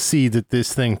 you can see that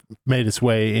this thing made its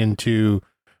way into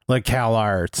like Cal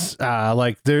Arts.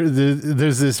 Like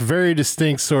there's this very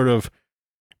distinct sort of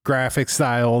graphic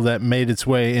style that made its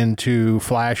way into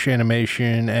Flash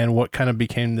animation and what kind of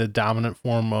became the dominant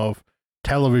form of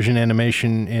television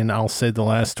animation in, I'll say, the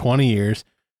last 20 years.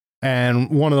 And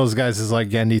one of those guys is like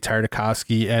Genndy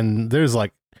Tartakovsky, and there's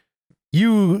like,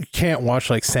 you can't watch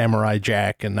like Samurai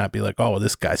Jack and not be like, oh,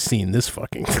 this guy's seen this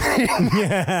fucking thing.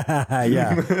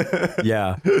 yeah.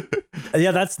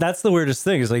 That's the weirdest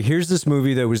thing. Is like, here's this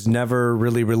movie that was never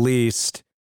really released.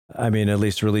 I mean, at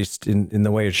least released in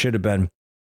the way it should have been.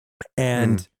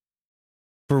 And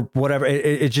for whatever,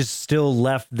 it just still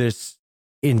left this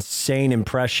insane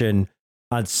impression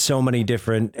on so many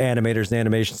different animators and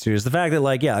animation studios. The fact that,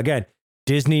 like, yeah, again,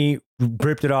 Disney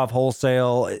ripped it off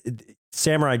wholesale.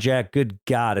 Samurai Jack, good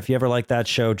God, if you ever like that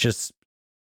show, just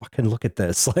fucking look at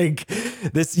this. Like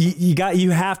this,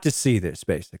 you have to see this,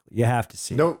 basically. You have to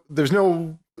see it. There's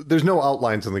no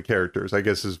outlines on the characters, I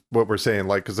guess is what we're saying.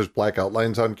 Like, because there's black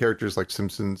outlines on characters like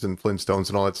Simpsons and Flintstones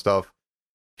and all that stuff.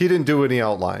 He didn't do any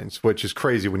outlines, which is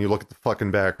crazy when you look at the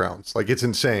fucking backgrounds. Like, it's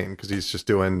insane because he's just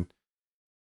doing.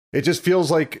 It just feels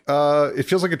like a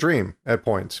dream at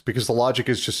points because the logic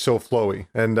is just so flowy,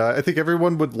 and I think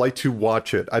everyone would like to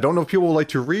watch it. I don't know if people would like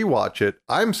to rewatch it.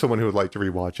 I'm someone who would like to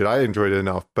rewatch it. I enjoyed it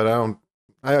enough, but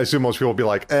I assume most people will be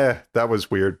like, that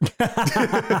was weird.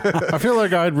 I feel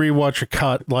like I'd rewatch a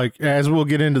cut, like, as we'll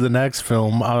get into the next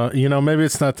film. Maybe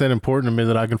it's not that important to me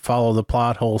that I can follow the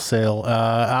plot wholesale.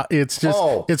 It's just,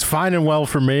 it's fine and well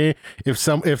for me if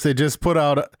they just put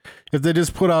out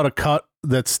a cut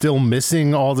that's still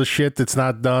missing all the shit that's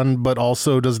not done, but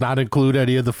also does not include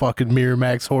any of the fucking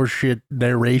Miramax horseshit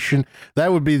narration.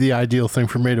 That would be the ideal thing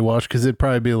for me to watch, because it'd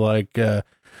probably be like,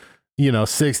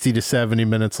 60 to 70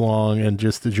 minutes long and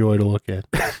just a joy to look at.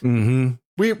 Mm-hmm.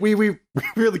 We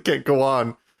really can't go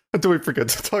on until we forget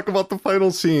to talk about the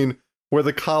final scene where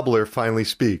the cobbler finally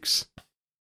speaks.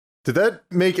 Did that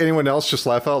make anyone else just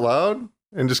laugh out loud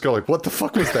and just go like, what the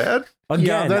fuck was that?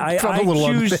 Again,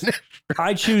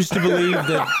 I choose to believe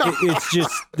that it's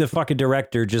just the fucking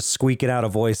director just squeaking out a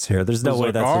voice here. There's no way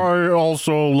like, that's... I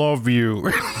also love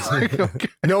you. Okay.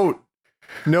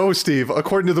 No, Steve.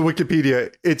 According to the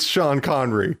Wikipedia, it's Sean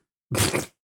Connery.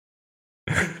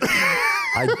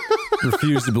 I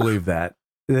refuse to believe that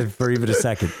for even a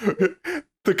second.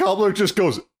 The cobbler just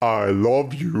goes, I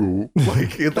love you.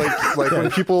 Like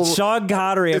when people... Sean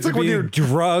Connery after being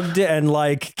drugged and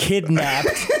like kidnapped.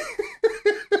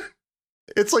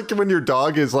 It's like when your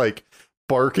dog is like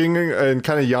barking and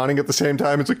kind of yawning at the same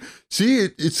time. It's like, see,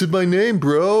 it's in my name,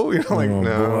 bro. You're like,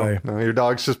 no, your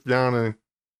dog's just yawning.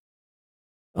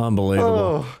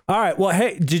 Unbelievable. Oh. All right. Well,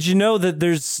 hey, did you know that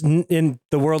there's, in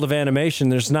the world of animation,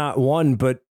 there's not one,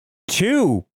 but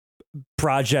two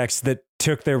projects that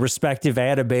took their respective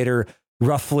animator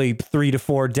roughly 3 to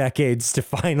 4 decades to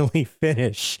finally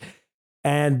finish?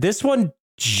 And this one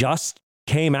just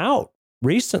came out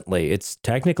recently. It's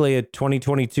technically a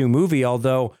 2022 movie,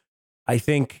 although I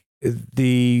think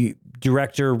the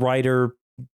director, writer,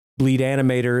 lead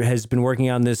animator has been working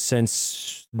on this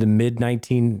since the mid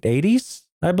 1980s,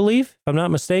 I believe, if I'm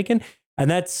not mistaken. And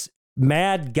that's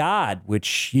Mad God,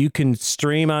 which you can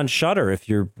stream on Shudder if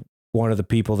you're one of the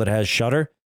people that has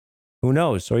Shudder. Who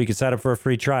knows? Or you can sign up for a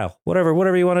free trial.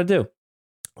 Whatever you want to do.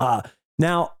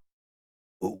 Now,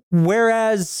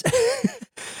 whereas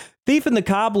Thief and the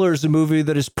Cobbler is a movie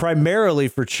that is primarily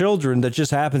for children that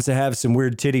just happens to have some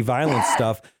weird titty violence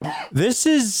stuff, this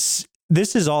is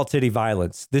all titty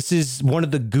violence. This is one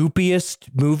of the goopiest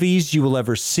movies you will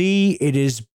ever see. It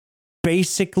is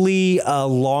basically a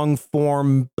long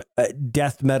form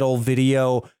death metal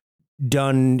video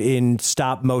done in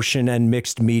stop motion and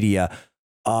mixed media.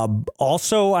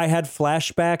 Also, I had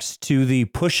flashbacks to the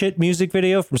Push It music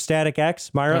video from Static X.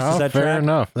 Myros, is that fair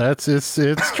enough?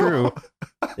 It's true.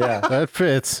 Yeah, that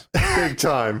fits big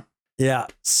time. Yeah.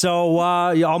 So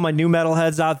all my new metal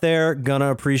heads out there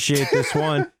gonna appreciate this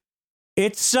one.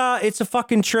 It's a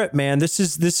fucking trip, man. This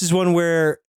is one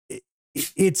where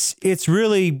it's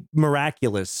really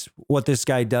miraculous what this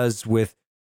guy does with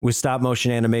stop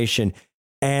motion animation,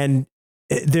 and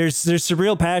there's some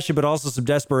real passion, but also some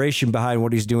desperation behind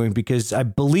what he's doing, because I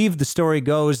believe the story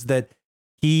goes that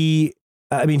he's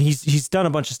done a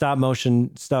bunch of stop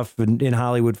motion stuff in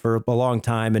Hollywood for a long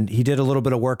time, and he did a little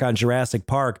bit of work on Jurassic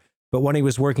Park. But when he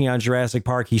was working on Jurassic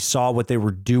Park, he saw what they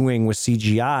were doing with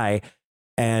CGI.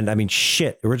 And I mean,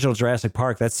 shit, original Jurassic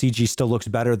Park, that CG still looks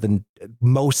better than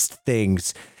most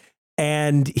things.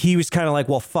 And he was kind of like,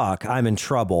 well, fuck, I'm in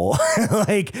trouble.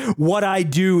 Like, what I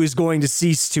do is going to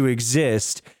cease to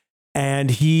exist. And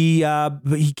he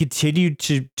continued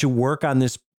to work on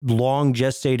this long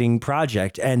gestating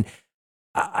project. And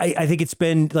I think it's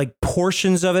been like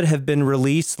portions of it have been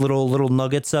released, little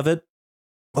nuggets of it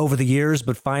over the years.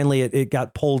 But finally, it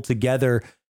got pulled together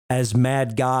as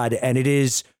Mad God. And it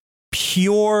is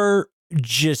pure,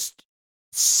 just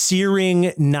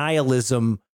searing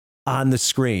nihilism on the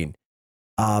screen.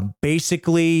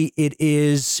 Basically, it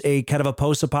is a kind of a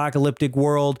post-apocalyptic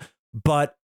world,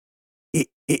 but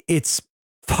it's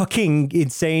fucking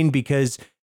insane because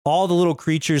all the little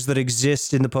creatures that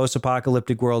exist in the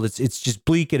post-apocalyptic world, it's just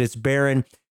bleak and it's barren,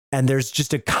 and there's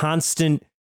just a constant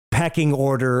pecking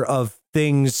order of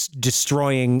things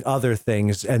destroying other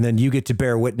things, and then you get to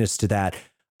bear witness to that.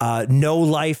 No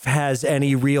life has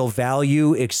any real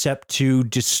value except to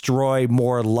destroy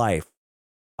more life.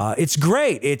 It's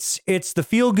great. It's the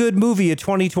feel-good movie of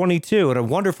 2022 and a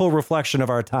wonderful reflection of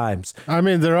our times. I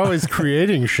mean, they're always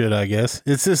creating shit, I guess.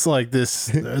 It's just like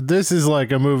this. This is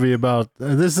like a movie about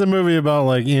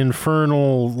like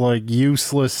infernal, like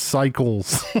useless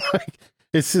cycles. Like,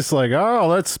 it's just like, oh,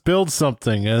 let's build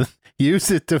something and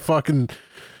use it to fucking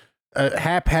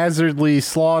haphazardly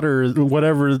slaughter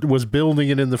whatever was building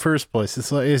it in the first place.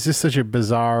 It's just such a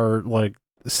bizarre, like,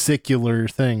 secular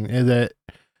thing that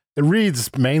it reads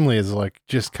mainly as like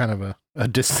just kind of a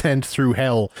descent through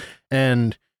hell.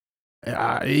 And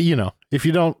if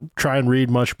you don't try and read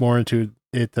much more into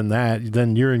it than that,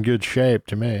 then you're in good shape.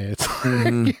 To me, it's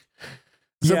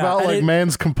about like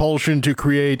man's compulsion to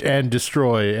create and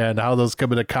destroy, and how those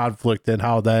come into conflict, and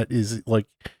how that is like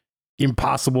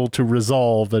impossible to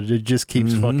resolve, and it just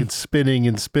keeps fucking spinning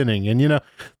and spinning. And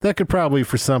that could probably,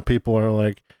 for some people, are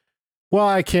like, well,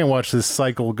 I can't watch this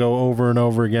cycle go over and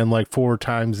over again like 4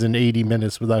 times in 80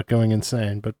 minutes without going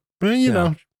insane. But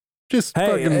just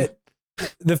fucking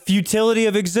the futility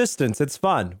of existence. It's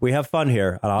fun. We have fun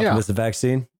here on Optimus the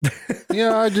Vaccine.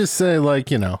 I just say, like,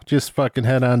 just fucking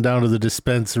head on down to the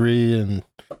dispensary and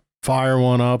fire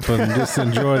one up and just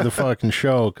enjoy the fucking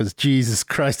show, because Jesus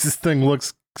Christ, this thing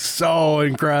looks so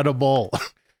incredible.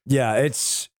 Yeah,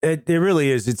 it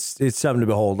really is. It's something to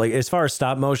behold. Like, as far as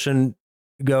stop motion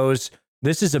goes,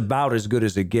 this is about as good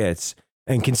as it gets.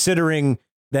 And considering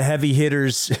the heavy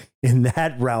hitters in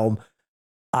that realm,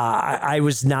 I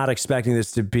was not expecting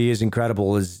this to be as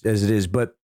incredible as it is.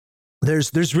 But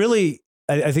there's really,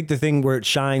 I think the thing where it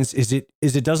shines is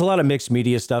it does a lot of mixed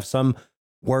media stuff. Some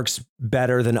works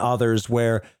better than others,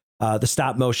 where the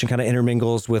stop motion kind of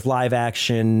intermingles with live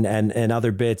action and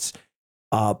other bits.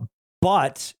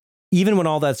 But even when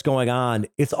all that's going on,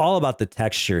 it's all about the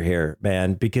texture here,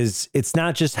 man, because it's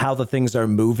not just how the things are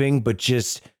moving, but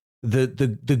just the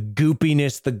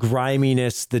goopiness, the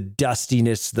griminess, the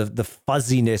dustiness, the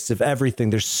fuzziness of everything.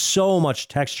 There's so much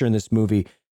texture in this movie,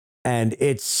 and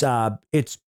it's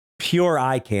pure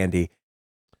eye candy.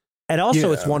 And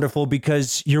also it's wonderful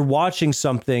because you're watching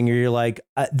something or you're like,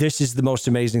 this is the most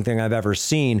amazing thing I've ever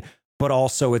seen. but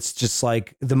also it's just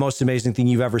like the most amazing thing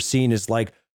you've ever seen is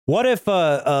like, what if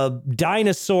a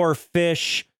dinosaur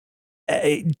fish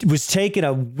was taking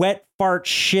a wet fart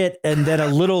shit and then a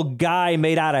little guy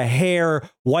made out of hair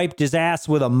wiped his ass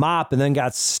with a mop and then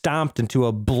got stomped into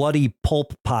a bloody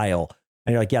pulp pile?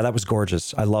 And you're like, yeah, that was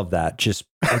gorgeous. I love that. Just,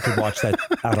 I could watch that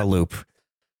out of loop.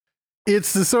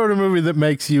 It's the sort of movie that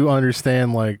makes you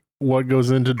understand like what goes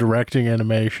into directing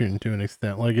animation to an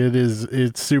extent. Like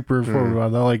it's super informative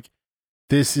on that. Like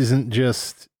this isn't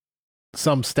just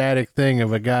some static thing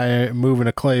of a guy moving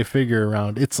a clay figure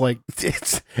around. It's like,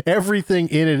 it's everything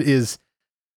in it is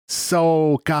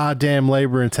so goddamn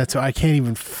labor intensive. I can't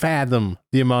even fathom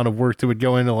the amount of work that would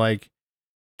go into like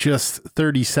just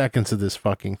 30 seconds of this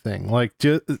fucking thing. Like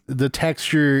just the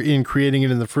texture in creating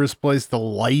it in the first place, the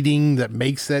lighting that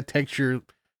makes that texture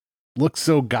look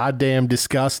so goddamn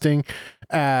disgusting.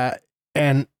 And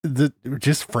the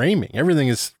just framing, everything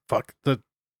is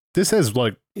this has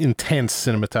like intense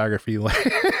cinematography.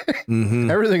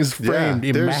 Like everything's framed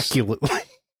immaculately.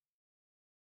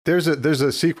 There's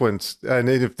a sequence, and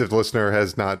if the listener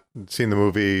has not seen the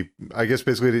movie, I guess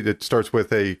basically it starts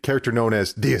with a character known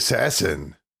as the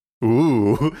Assassin,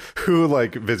 who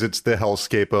like visits the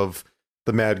hellscape of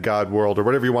the Mad God world or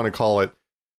whatever you want to call it.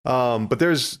 But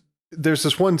there's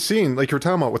this one scene like you were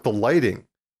talking about with the lighting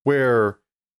where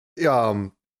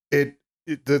the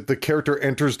character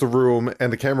enters the room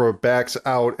and the camera backs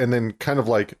out and then kind of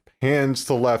like pans to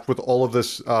the left with all of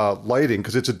this lighting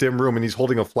because it's a dim room and he's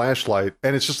holding a flashlight,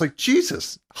 and it's just like,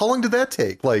 Jesus, how long did that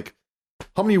take? Like,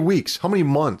 how many weeks, how many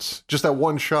months, just that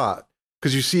one shot?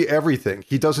 Because you see everything.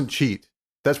 He doesn't cheat.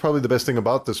 That's probably the best thing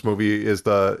about this movie is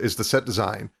the set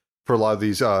design for a lot of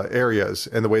these areas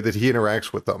and the way that he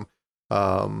interacts with them.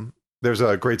 There's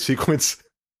a great sequence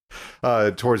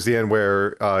towards the end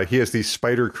where he has these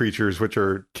spider creatures which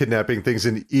are kidnapping things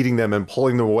and eating them and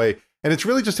pulling them away. And it's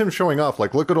really just him showing off,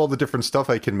 like, look at all the different stuff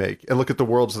I can make and look at the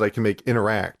worlds that I can make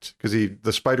interact. Because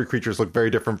the spider creatures look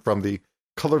very different from the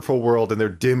colorful world and their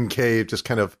dim cave,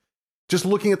 just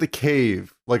looking at the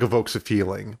cave like evokes a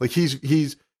feeling. Like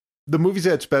he's the movie's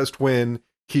at its best when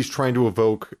he's trying to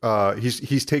evoke,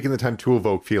 he's taking the time to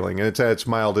evoke feeling. And it's at its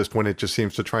mildest when it just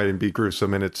seems to try and be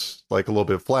gruesome and it's like a little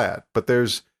bit flat. But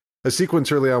there's a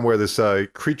sequence early on where this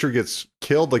creature gets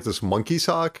killed, like this monkey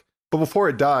sock. But before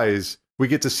it dies, we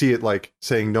get to see it like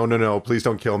saying, no, please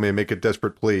don't kill me, and make a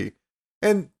desperate plea.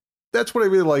 And that's what I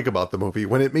really like about the movie,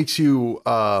 when it makes you,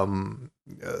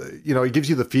 it gives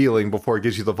you the feeling before it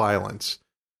gives you the violence.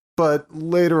 But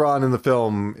later on in the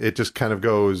film, it just kind of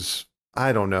goes,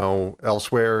 I don't know,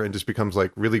 elsewhere and just becomes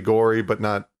like really gory, but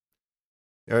not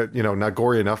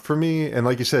gory enough for me. And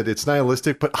like you said, it's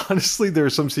nihilistic, but honestly, there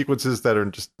are some sequences that are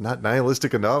just not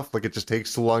nihilistic enough. Like it just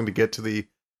takes too long to get to the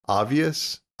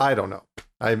obvious. I don't know.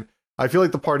 I feel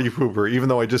like the party pooper, even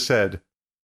though I just said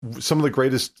some of the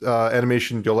greatest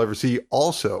animation you'll ever see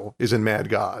also is in Mad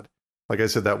God. Like I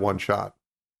said, that one shot.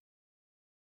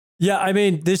 Yeah, I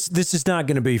mean, this is not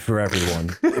going to be for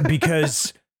everyone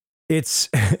because it's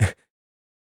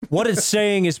what it's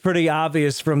saying is pretty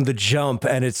obvious from the jump,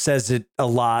 and it says it a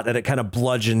lot, and it kind of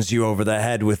bludgeons you over the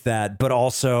head with that. But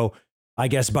also, I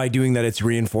guess by doing that, it's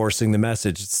reinforcing the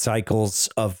message. It's cycles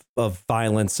of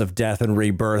violence, of death and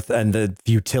rebirth, and the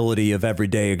futility of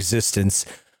everyday existence.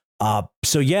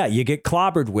 So yeah, you get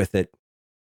clobbered with it.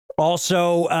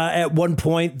 Also, at one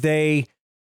point,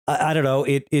 I don't know,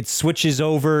 it switches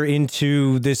over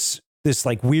into this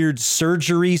like weird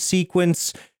surgery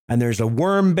sequence, and there's a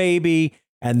worm baby,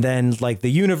 and then like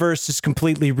the universe is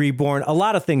completely reborn. A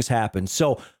lot of things happen.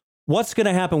 So what's going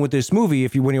to happen with this movie,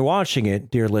 when you're watching it,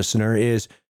 dear listener, is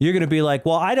you're going to be like,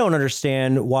 well, I don't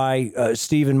understand why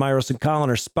Stephen, Myros, and Colin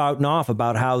are spouting off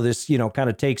about how this, kind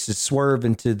of takes a swerve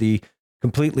into the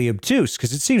completely obtuse,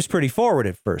 because it seems pretty forward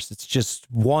at first. It's just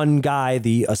one guy,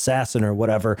 the assassin or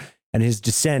whatever, and his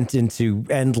descent into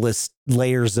endless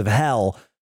layers of hell.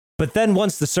 But then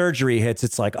once the surgery hits,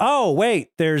 it's like, oh, wait,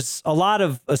 there's a lot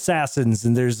of assassins,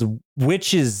 and there's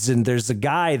witches, and there's a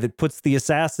guy that puts the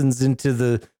assassins into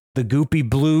the goopy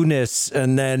blueness,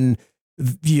 and then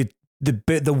the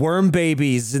worm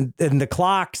babies and the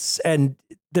clocks, and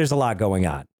there's a lot going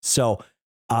on. So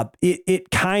it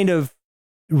kind of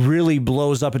really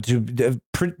blows up into a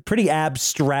pretty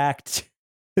abstract,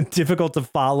 difficult to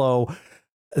follow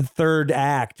third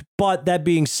act. But that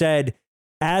being said,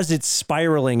 as it's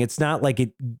spiraling, it's not like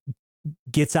it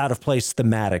gets out of place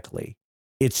thematically.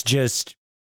 It's just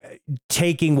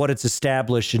taking what it's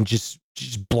established and just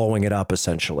blowing it up,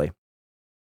 essentially.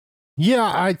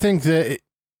 Yeah, I think that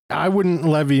I wouldn't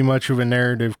levy much of a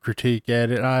narrative critique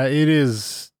at it. It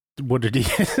is what it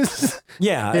is.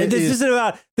 Yeah,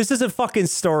 this isn't fucking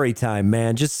story time,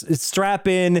 man. Just strap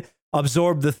in,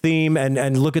 absorb the theme,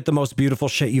 and look at the most beautiful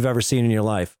shit you've ever seen in your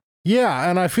life. Yeah,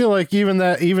 and I feel like even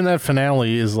that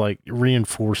finale is like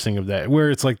reinforcing of that, where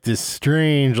it's like this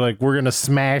strange, like we're gonna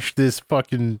smash this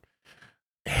fucking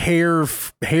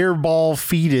hairball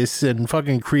fetus and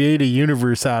fucking create a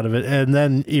universe out of it, and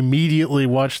then immediately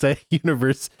watch that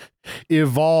universe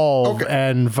evolve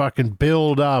and fucking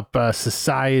build up a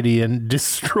society and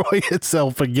destroy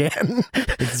itself again.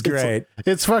 It's great.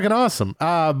 It's fucking awesome.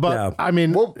 I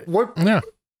mean, what? Yeah.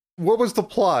 What was the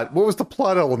plot? What was the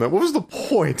plot element? What was the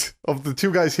point of the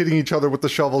two guys hitting each other with the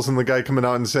shovels and the guy coming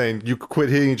out and saying, you quit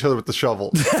hitting each other with the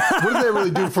shovel? What did that really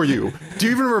do for you? Do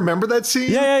you even remember that scene?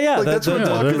 Yeah. Like, that's what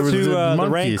the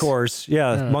Rancors.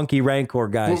 Yeah, monkey Rancor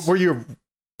guys. Were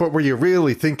you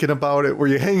really thinking about it? Were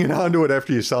you hanging on to it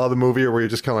after you saw the movie, or were you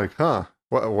just kind of like, huh,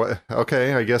 what?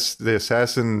 Okay, I guess the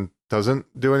assassin doesn't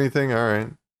do anything. All right.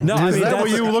 No, is that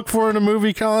what you look for in a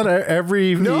movie, Colin?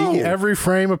 Every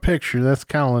frame of picture. That's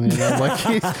Colin. You know, like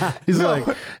he's like,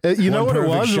 you know what it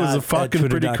was? It was a fucking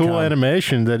pretty cool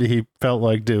animation that he felt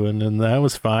like doing, and that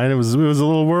was fine. It was a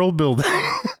little world building.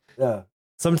 Yeah.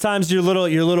 Sometimes your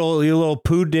little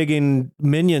poo digging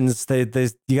minions, you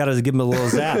got to give them a little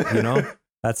zap. You know,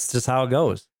 that's just how it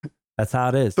goes. That's how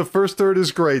it is. The first third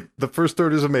is great. The first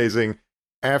third is amazing.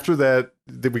 After that,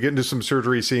 we get into some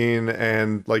surgery scene,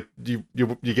 and like you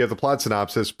give the plot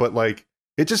synopsis, but like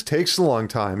it just takes a long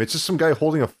time. It's just some guy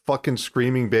holding a fucking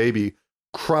screaming baby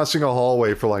crossing a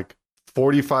hallway for like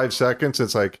 45 seconds.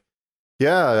 It's like,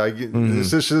 yeah,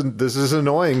 this is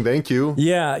annoying. Thank you.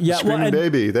 Yeah. Screaming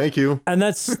baby. Thank you. And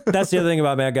that's the other thing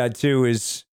about Mad God 2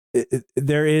 is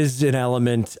there is an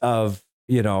element of,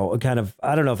 you know, kind of,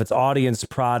 I don't know if it's audience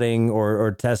prodding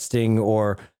or testing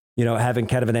or, you know, having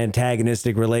kind of an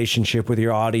antagonistic relationship with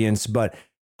your audience, but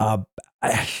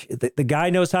the guy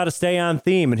knows how to stay on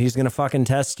theme, and he's going to fucking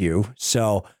test you.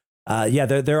 So,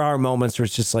 there are moments where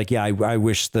it's just like, yeah, I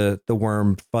wish the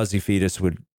worm fuzzy fetus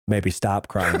would maybe stop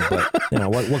crying, but you know,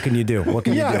 what can you do? What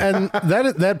can you do? And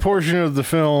that portion of the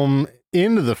film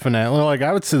into the finale, like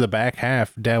I would say the back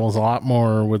half dabbles a lot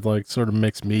more with like sort of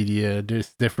mixed media,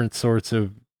 just different sorts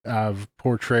of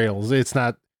portrayals. It's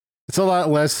a lot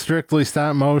less strictly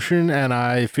stop motion, and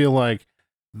I feel like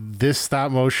this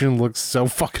stop motion looks so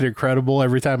fucking incredible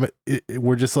every time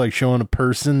we're just like showing a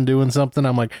person doing something.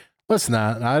 I'm like, let's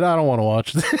not. I don't want to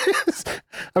watch this.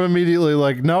 I'm immediately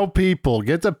like, no, people,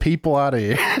 get the people out of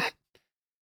here.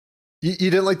 You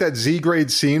didn't like that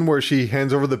Z-grade scene where she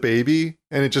hands over the baby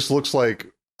and it just looks like,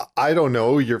 I don't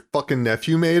know, your fucking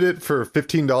nephew made it for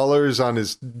 $15 on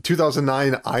his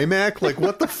 2009 iMac? Like,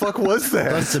 what the fuck was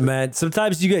that? Listen, man,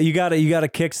 sometimes you gotta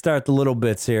kickstart the little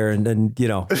bits here, and then, you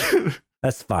know,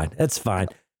 that's fine. That's fine.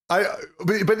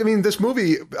 But I mean, this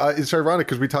movie, it's ironic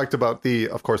because we talked about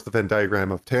of course, the Venn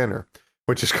diagram of Tanner,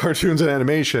 which is cartoons and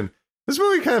animation. This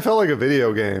movie kind of felt like a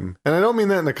video game, and I don't mean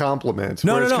that in a compliment.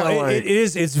 No. It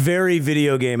is. It's very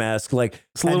video game-esque. Like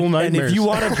it's Little Nightmares. And if you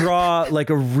want to draw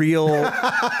like a real,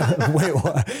 wait,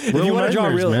 what? If you want to draw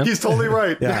a real, he's totally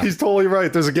right. Yeah. He's totally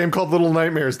right. There's a game called Little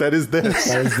Nightmares. That is this.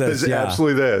 That is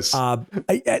absolutely this. And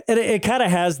it kind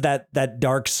of has that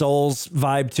Dark Souls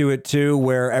vibe to it too,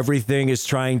 where everything is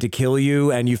trying to kill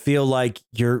you, and you feel like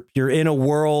you're in a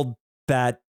world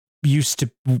that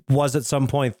was at some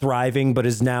point thriving, but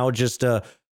is now just a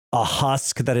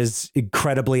husk that is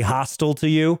incredibly hostile to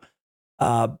you.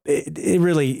 It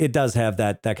really does have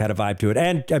that kind of vibe to it.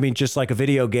 And I mean, just like a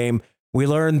video game, we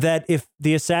learn that if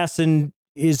the assassin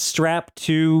is strapped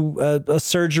to a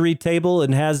surgery table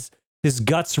and has his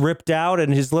guts ripped out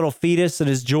and his little fetus and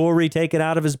his jewelry taken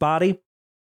out of his body,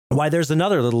 why, there's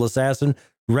another little assassin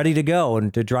ready to go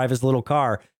and to drive his little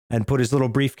car and put his little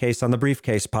briefcase on the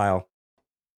briefcase pile.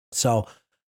 So,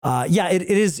 it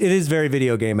is very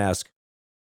video game-esque,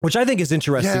 which I think is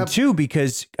interesting too,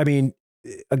 because I mean,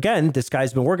 again, this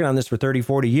guy's been working on this for 30,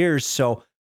 40 years. So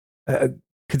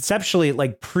conceptually, it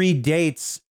like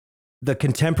predates the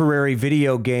contemporary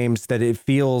video games that it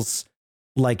feels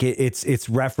like it's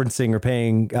referencing or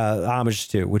paying homage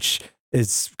to, which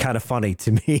is kind of funny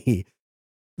to me.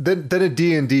 Then a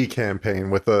D&D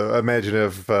campaign with a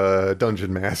imaginative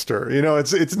dungeon master. You know,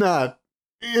 it's not.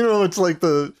 You know, it's like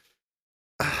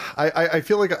I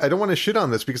feel like I don't want to shit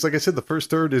on this because, like I said, the first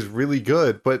third is really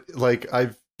good, but like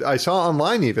I saw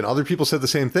online even other people said the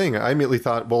same thing. I immediately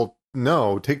thought, well,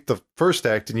 no, take the first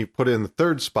act and you put it in the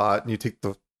third spot, and you take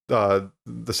the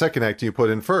second act and you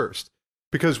put it in first,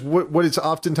 because what it's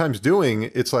oftentimes doing,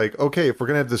 it's like, okay, if we're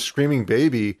gonna have this screaming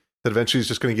baby that eventually is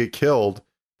just gonna get killed,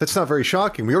 That's not very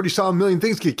shocking. We already saw a million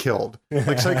things get killed.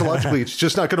 Like psychologically, it's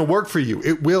just not going to work for you.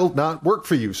 It will not work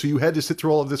for you. So you had to sit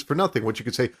through all of this for nothing, which you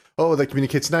could say, oh, that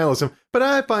communicates nihilism. But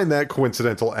I find that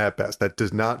coincidental at best. That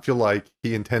does not feel like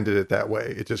he intended it that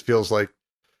way. It just feels like,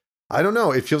 I don't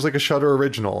know. It feels like a Shudder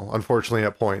original, unfortunately,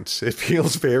 at points. It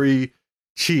feels very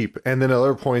cheap. And then at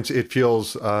other points, it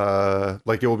feels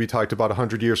like it will be talked about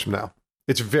 100 years from now.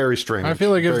 It's very strange. I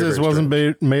feel like if this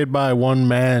wasn't made by one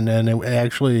man and it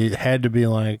actually had to be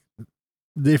like,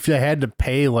 if they had to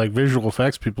pay like visual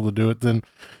effects people to do it, then,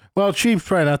 well, cheap's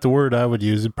probably not the word I would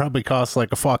use. It probably costs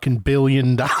like a fucking $1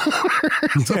 billion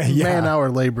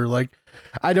man-hour labor. Like,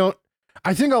 I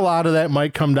think a lot of that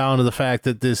might come down to the fact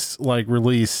that this like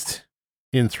released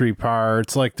in 3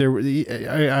 parts. Like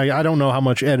I don't know how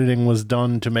much editing was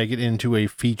done to make it into a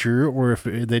feature or if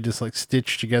they just like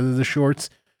stitched together the shorts.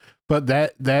 But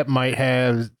that might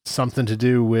have something to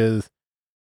do with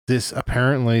this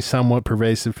apparently somewhat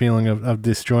pervasive feeling of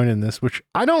disjointedness, which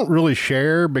I don't really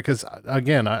share because,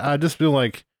 again, I just feel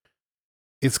like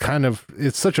it's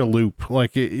such a loop.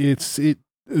 Like the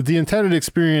intended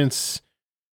experience.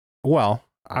 Well,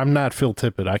 I'm not Phil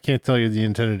Tippett. I can't tell you the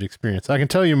intended experience. I can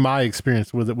tell you my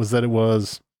experience with it was that it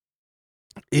was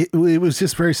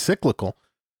just very cyclical.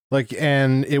 Like,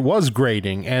 and it was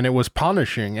grating and it was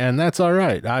punishing, and that's all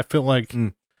right. I felt like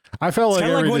kind of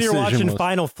like when you're watching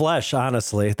Final Flesh,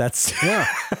 honestly. That's yeah.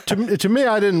 To me,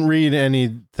 I didn't read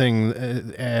anything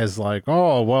as like,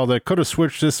 oh, well, they could have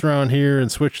switched this around here and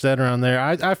switched that around there.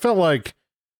 I felt like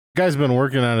the guy's been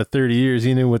working on it 30 years.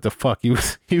 He knew what the fuck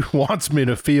he wants me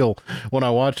to feel when I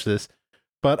watch this.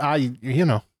 But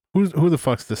who the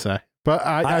fuck's to say? But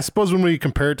I suppose when we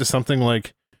compare it to something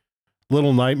like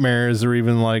Little Nightmares or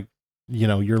even like,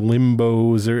 your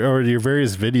Limbos or your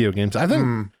various video games, I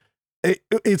think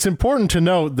it's important to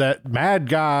note that Mad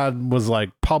God was like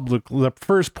the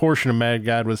first portion of Mad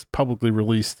God was publicly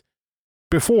released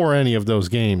before any of those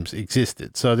games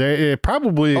existed. So they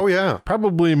probably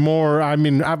more. I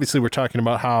mean, obviously we're talking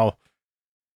about how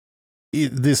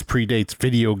this predates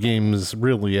video games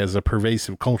really as a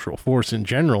pervasive cultural force in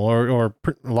general, or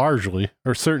largely,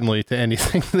 or certainly to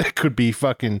anything that could be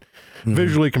fucking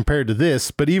visually compared to this.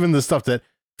 But even the stuff that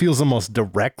feels almost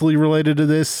directly related to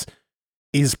this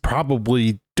is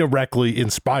probably directly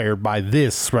inspired by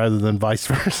this rather than vice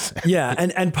versa. Yeah,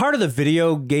 and part of the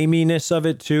video gaminess of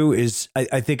it too is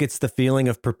I think it's the feeling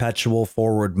of perpetual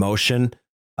forward motion,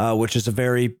 which is a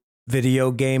very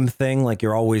video game thing. Like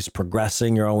you're always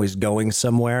progressing, you're always going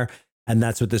somewhere, and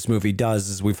that's what this movie does.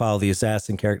 Is we follow the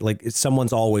assassin character, like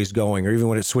someone's always going, or even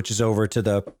when it switches over to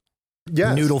the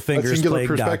noodle fingers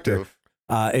plague doctor.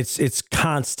 It's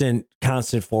constant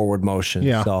forward motion.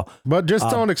 Yeah, so, but just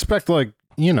don't expect like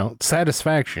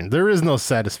satisfaction. There is no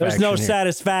satisfaction. There's no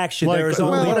satisfaction. Like, there is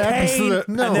only what pain.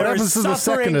 What happens to the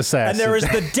second assassin? And there is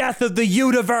the death of the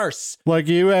universe. Like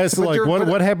you asked, like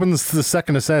what happens to the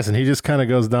second assassin? He just kind of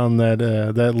goes down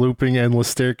that looping endless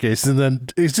staircase, and then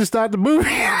he's just not the movie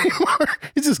anymore.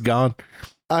 He's just gone.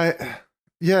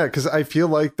 Yeah, because I feel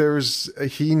like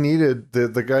he needed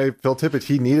the guy Phil Tippett.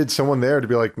 He needed someone there to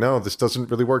be like, no, this doesn't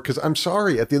really work. Because I'm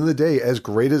sorry, at the end of the day, as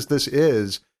great as this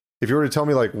is, if you were to tell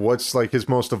me like what's like his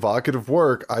most evocative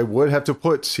work, I would have to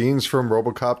put scenes from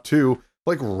RoboCop 2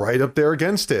 like right up there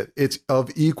against it. It's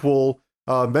of equal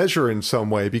measure in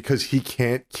some way because he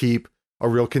can't keep a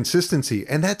real consistency,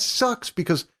 and that sucks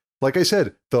because, like I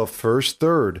said, the first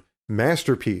third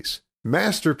masterpiece.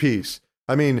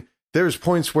 I mean, there's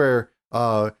points where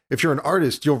if you're an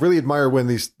artist, you'll really admire when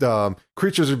these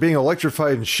creatures are being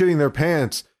electrified and shitting their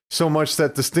pants so much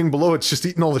that this thing below it's just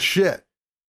eating all the shit.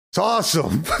 It's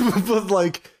awesome. But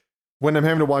like when I'm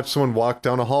having to watch someone walk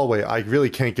down a hallway, I really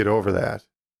can't get over that.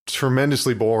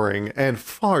 Tremendously boring and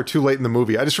far too late in the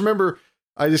movie. I just remember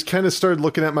I just kind of started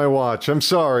looking at my watch. I'm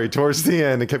sorry, towards the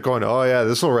end, and kept going, oh yeah,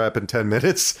 this will wrap in 10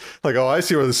 minutes. Like, oh, I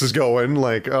see where this is going.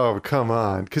 Like, oh, come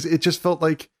on. Because it just felt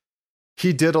like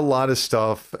he did a lot of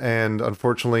stuff, and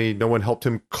unfortunately, no one helped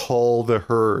him cull the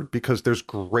herd because there's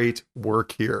great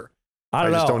work here. I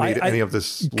just don't need any of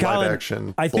this live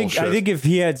action. I think if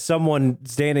he had someone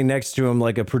standing next to him,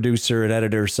 like a producer, an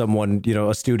editor, someone,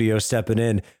 a studio stepping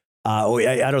in,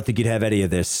 I don't think you'd have any of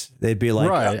this. They'd be like,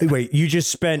 right. Wait, you just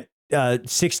spent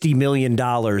 $60 million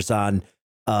on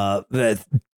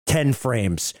 10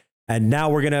 frames, and now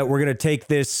we're gonna take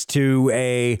this to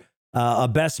a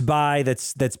Best Buy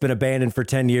that's been abandoned for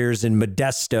 10 years in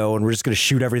Modesto, and we're just gonna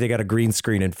shoot everything out of green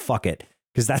screen and fuck it.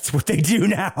 Because that's what they do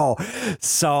now.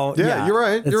 So yeah, you're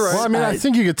right. Well, I mean, I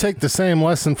think you could take the same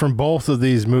lesson from both of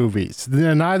these movies.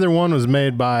 Neither one was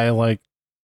made by like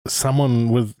someone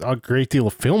with a great deal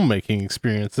of filmmaking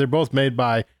experience. They're both made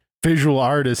by visual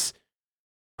artists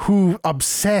who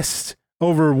obsessed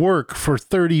over work for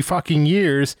 30 fucking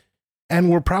years and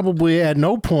were probably at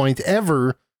no point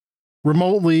ever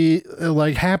remotely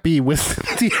like happy with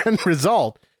the end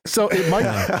result. So it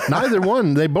might neither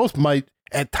one, they both might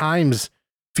at times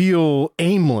feel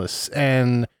aimless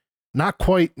and not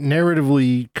quite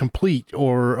narratively complete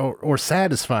or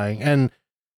satisfying. And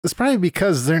it's probably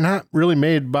because they're not really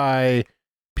made by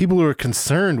people who are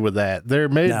concerned with that. They're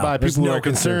made by people who are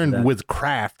concerned with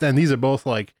craft. And these are both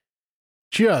like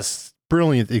just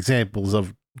brilliant examples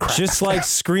of craft. Just like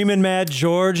Screaming Mad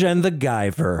George and the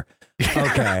Guyver.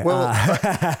 Okay. Well,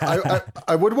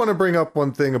 I would want to bring up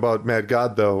one thing about Mad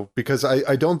God, though, because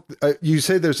I don't. You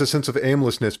say there's a sense of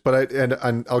aimlessness, but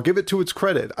and I'll give it to its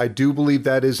credit. I do believe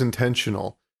that is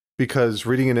intentional, because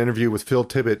reading an interview with Phil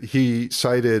Tippett, he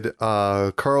cited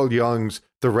Carl Jung's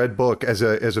The Red Book as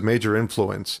a major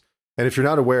influence. And if you're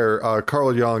not aware,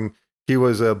 Carl Jung, he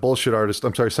was a bullshit artist.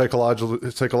 I'm sorry,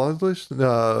 psychologist?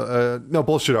 No,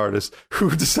 bullshit artist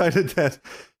who decided that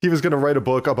he was going to write a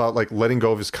book about like letting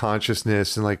go of his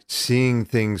consciousness and like seeing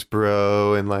things,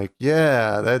 bro. And like,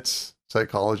 yeah, that's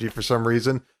psychology for some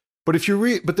reason. But if you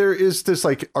read, but there is this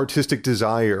like artistic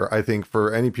desire, I think,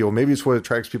 for any people. Maybe it's what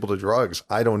attracts people to drugs.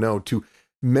 I don't know, to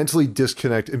mentally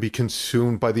disconnect and be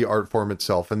consumed by the art form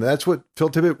itself. And that's what Phil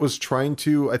Tippett was trying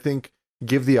to, I think,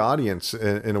 give the audience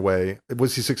in a way.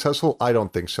 Was he successful? I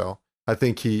don't think so. I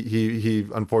think he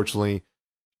unfortunately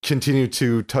continued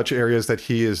to touch areas that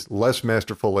he is less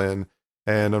masterful in.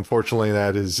 And unfortunately,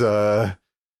 that is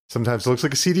sometimes it looks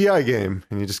like a CDI game.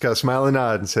 And you just got to smile and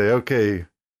nod and say, okay,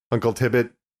 Uncle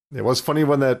Tippett. It was funny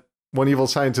when that one evil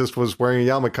scientist was wearing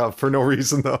a yarmulke for no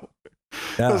reason, though.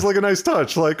 Yeah. That was like a nice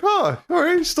touch. Like, oh, all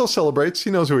right, he still celebrates.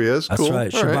 He knows who he is. That's cool.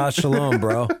 right. All Shabbat right. shalom,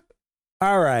 bro.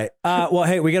 All right. Well,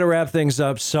 hey, we got to wrap things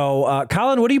up. So,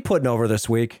 Colin, what are you putting over this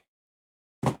week?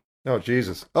 Oh,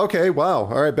 Jesus. Okay, wow.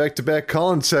 All right, back-to-back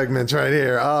Colin segments right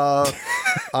here.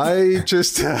 I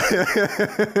just, if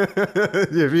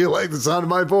you like the sound of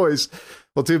my voice,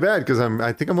 well, too bad, because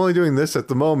I think I'm only doing this at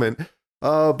the moment.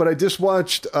 But I just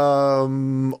watched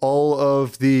all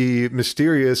of the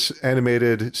mysterious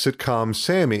animated sitcom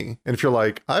Sammy. And if you're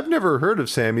like, I've never heard of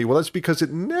Sammy, well, that's because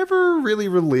it never really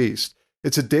released.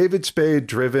 It's a David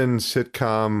Spade-driven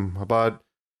sitcom about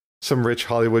some rich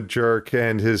Hollywood jerk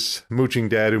and his mooching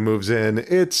dad who moves in.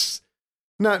 It's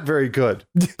not very good.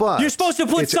 But you're supposed to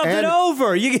put something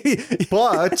over.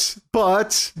 But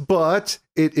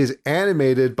it is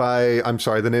animated by, I'm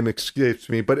sorry, the name escapes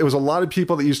me, but it was a lot of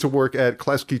people that used to work at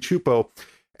Klasky Csupo,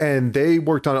 and they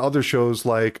worked on other shows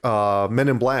like Men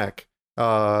in Black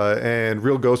and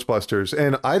Real Ghostbusters,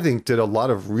 and I think did a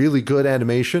lot of really good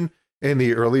animation in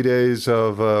the early days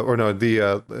of, early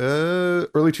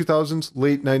 2000s,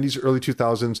 late 90s, early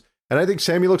 2000s. And I think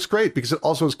Sammy looks great because it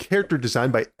also is character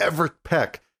designed by Everett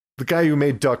Peck, the guy who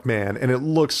made Duckman. And it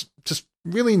looks just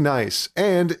really nice.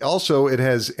 And also it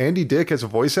has Andy Dick as a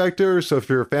voice actor. So if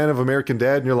you're a fan of American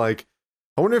Dad and you're like,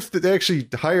 I wonder if they actually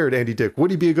hired Andy Dick,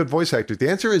 would he be a good voice actor? The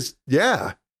answer is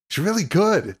yeah. It's really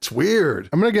good. It's weird.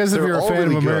 I'm going to guess if you're a fan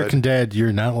of American Dad,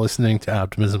 you're not listening to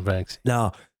Optimism Banks.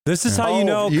 No. This is how you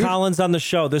know Colin's on the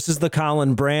show. This is the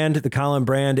Colin brand. The Colin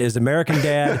brand is American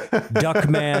Dad,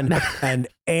 Duckman, and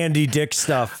Andy Dick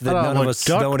stuff that none of us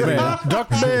don't even know.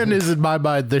 Duckman is, in my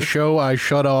mind, the show I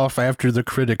shut off after the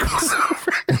critic was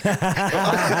over.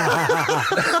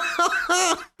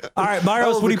 All right,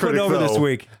 Marios, what are you putting over this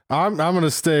week? I'm going to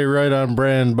stay right on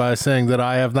brand by saying that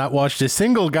I have not watched a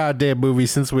single goddamn movie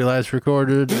since we last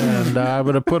recorded, and I'm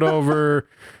going to put over...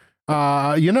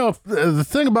 the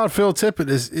thing about Phil Tippett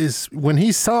is when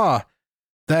he saw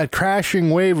that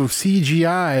crashing wave of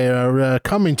CGI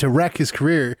coming to wreck his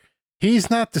career, he's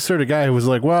not the sort of guy who was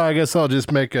like, well, I guess I'll just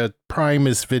make a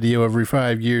Primus video every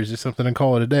 5 years or something and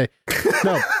call it a day.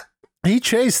 No, he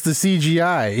chased the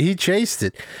CGI. He chased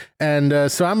it. And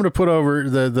so I'm going to put over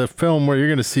the film where you're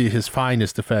going to see his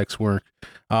finest effects work.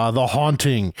 The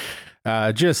Haunting.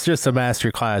 Just a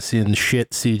masterclass in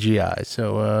shit CGI.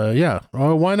 So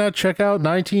why not check out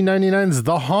 1999's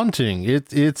The Haunting?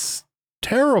 It's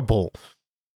terrible.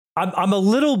 I'm a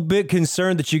little bit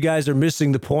concerned that you guys are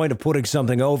missing the point of putting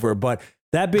something over. But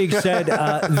that being said,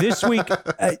 this week,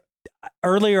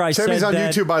 earlier I Sammy's said on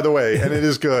YouTube, by the way, and it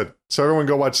is good. So everyone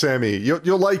go watch Sammy.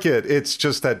 You'll like it. It's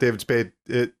just that David Spade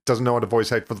doesn't know how to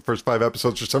voice act for the first 5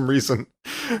 episodes for some reason.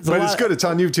 But it's good. It's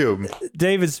on YouTube.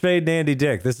 David Spade and Andy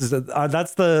Dick. This is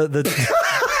that's the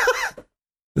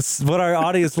this is what our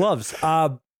audience loves.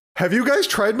 Have you guys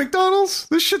tried McDonald's?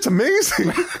 This shit's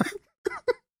amazing.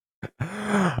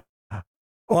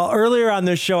 Well, earlier on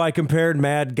this show, I compared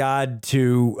Mad God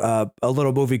to a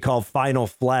little movie called Final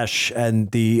Flesh and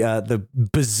the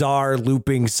bizarre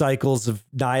looping cycles of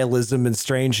nihilism and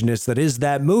strangeness that is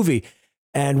that movie.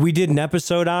 And we did an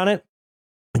episode on it.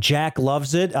 Jack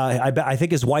loves it. I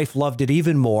think his wife loved it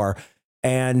even more.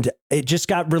 And it just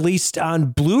got released on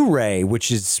Blu-ray,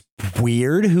 which is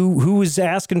weird. Who was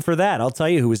asking for that? I'll tell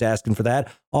you who was asking for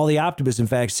that. All the Optimism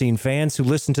Vaccine fans who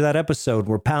listened to that episode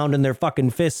were pounding their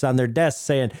fucking fists on their desks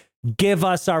saying, give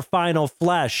us our Final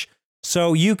Flesh.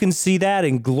 So you can see that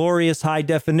in glorious high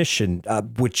definition,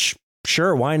 which,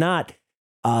 sure, why not?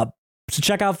 So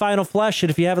check out Final Flesh. And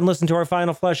if you haven't listened to our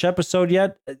Final Flesh episode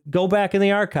yet, go back in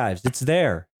the archives. It's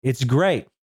there. It's great.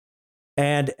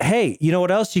 And hey, you know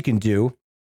what else you can do?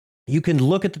 You can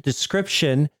look at the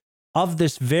description of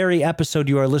this very episode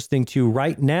you are listening to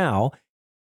right now.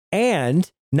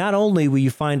 And not only will you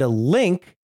find a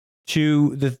link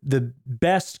to the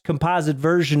best composite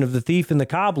version of The Thief and the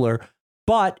Cobbler,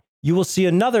 but you will see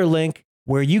another link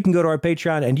where you can go to our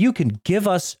Patreon and you can give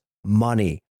us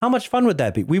money. How much fun would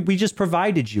that be? We just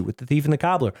provided you with The Thief and the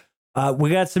Cobbler. We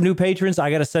got some new patrons.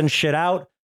 I got to send shit out.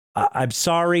 I'm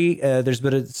sorry. There's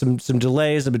been some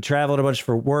delays. I've been traveling a bunch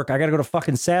for work. I got to go to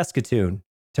fucking Saskatoon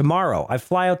tomorrow. I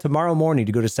fly out tomorrow morning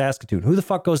to go to Saskatoon. Who the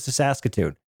fuck goes to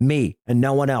Saskatoon? Me and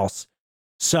no one else.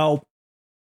 So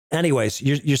anyways,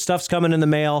 your stuff's coming in the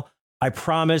mail. I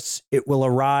promise it will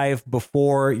arrive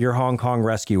before your Hong Kong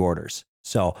rescue orders.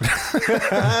 So,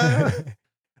 well,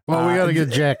 we got to get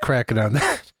Jack cracking on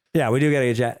that. Yeah, we do got to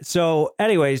get Jack. So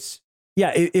anyways,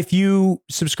 yeah, if you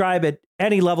subscribe at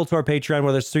any level to our Patreon,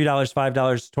 whether it's $3,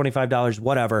 $5, $25,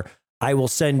 whatever, I will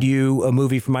send you a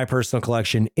movie from my personal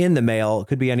collection in the mail. It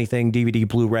could be anything, DVD,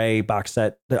 Blu-ray, box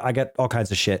set. I got all kinds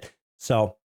of shit.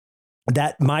 So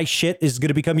that my shit is going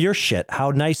to become your shit. How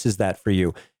nice is that for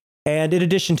you? And in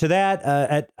addition to that,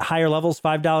 at higher levels,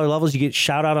 $5 levels, you get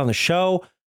shout out on the show.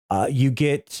 You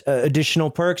get additional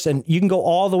perks, and you can go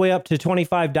all the way up to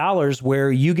 $25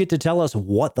 where you get to tell us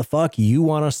what the fuck you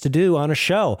want us to do on a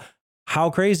show. How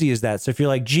crazy is that? So if you're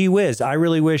like, gee whiz, I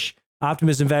really wish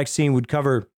Optimism Vaccine would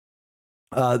cover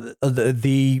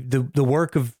the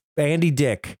work of Andy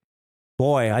Dick.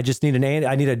 Boy, I just need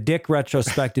I need a Dick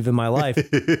retrospective in my life.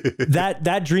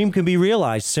 That dream can be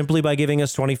realized simply by giving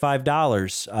us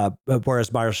 $25.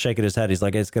 Whereas Mario's shaking his head, he's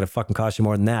like, it's gonna fucking cost you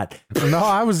more than that. No,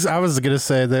 I was gonna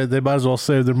say that they might as well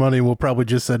save their money. We'll probably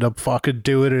just end up fucking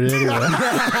doing it anyway.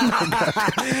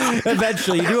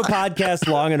 Eventually, you do a podcast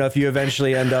long enough, you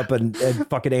eventually end up in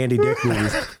fucking Andy Dick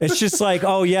movies. It's just like,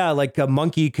 oh yeah, like a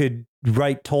monkey could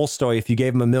write Tolstoy if you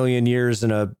gave him 1,000,000 years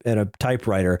in a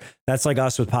typewriter. That's like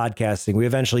us with podcasting. We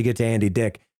eventually get to Andy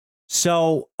Dick.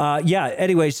 So yeah,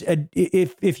 anyways,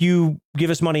 if you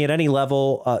give us money at any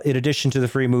level, in addition to the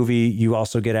free movie, you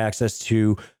also get access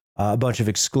to a bunch of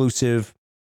exclusive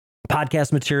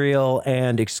podcast material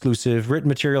and exclusive written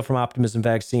material from Optimism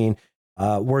Vaccine.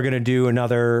 We're going to do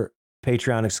another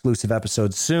Patreon exclusive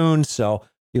episode soon, so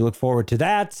you look forward to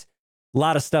that. A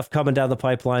lot of stuff coming down the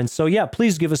pipeline. So yeah,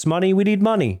 please give us money. We need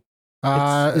money.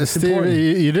 It's Steve,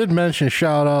 you did mention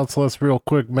shout outs. Let's real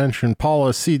quick mention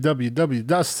Paula, CWW,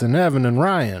 Dustin, Evan, and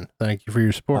Ryan. Thank you for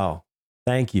your support. Oh,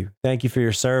 thank you. Thank you for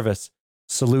your service.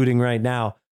 Saluting right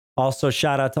now. Also,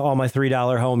 shout out to all my $3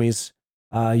 homies.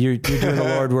 You're doing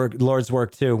the Lord's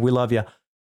work too. We love you.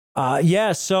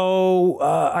 Yeah, so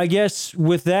I guess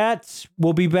with that,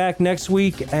 we'll be back next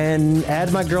week and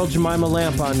add my girl Jemima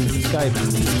Lamp on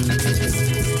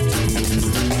Skype.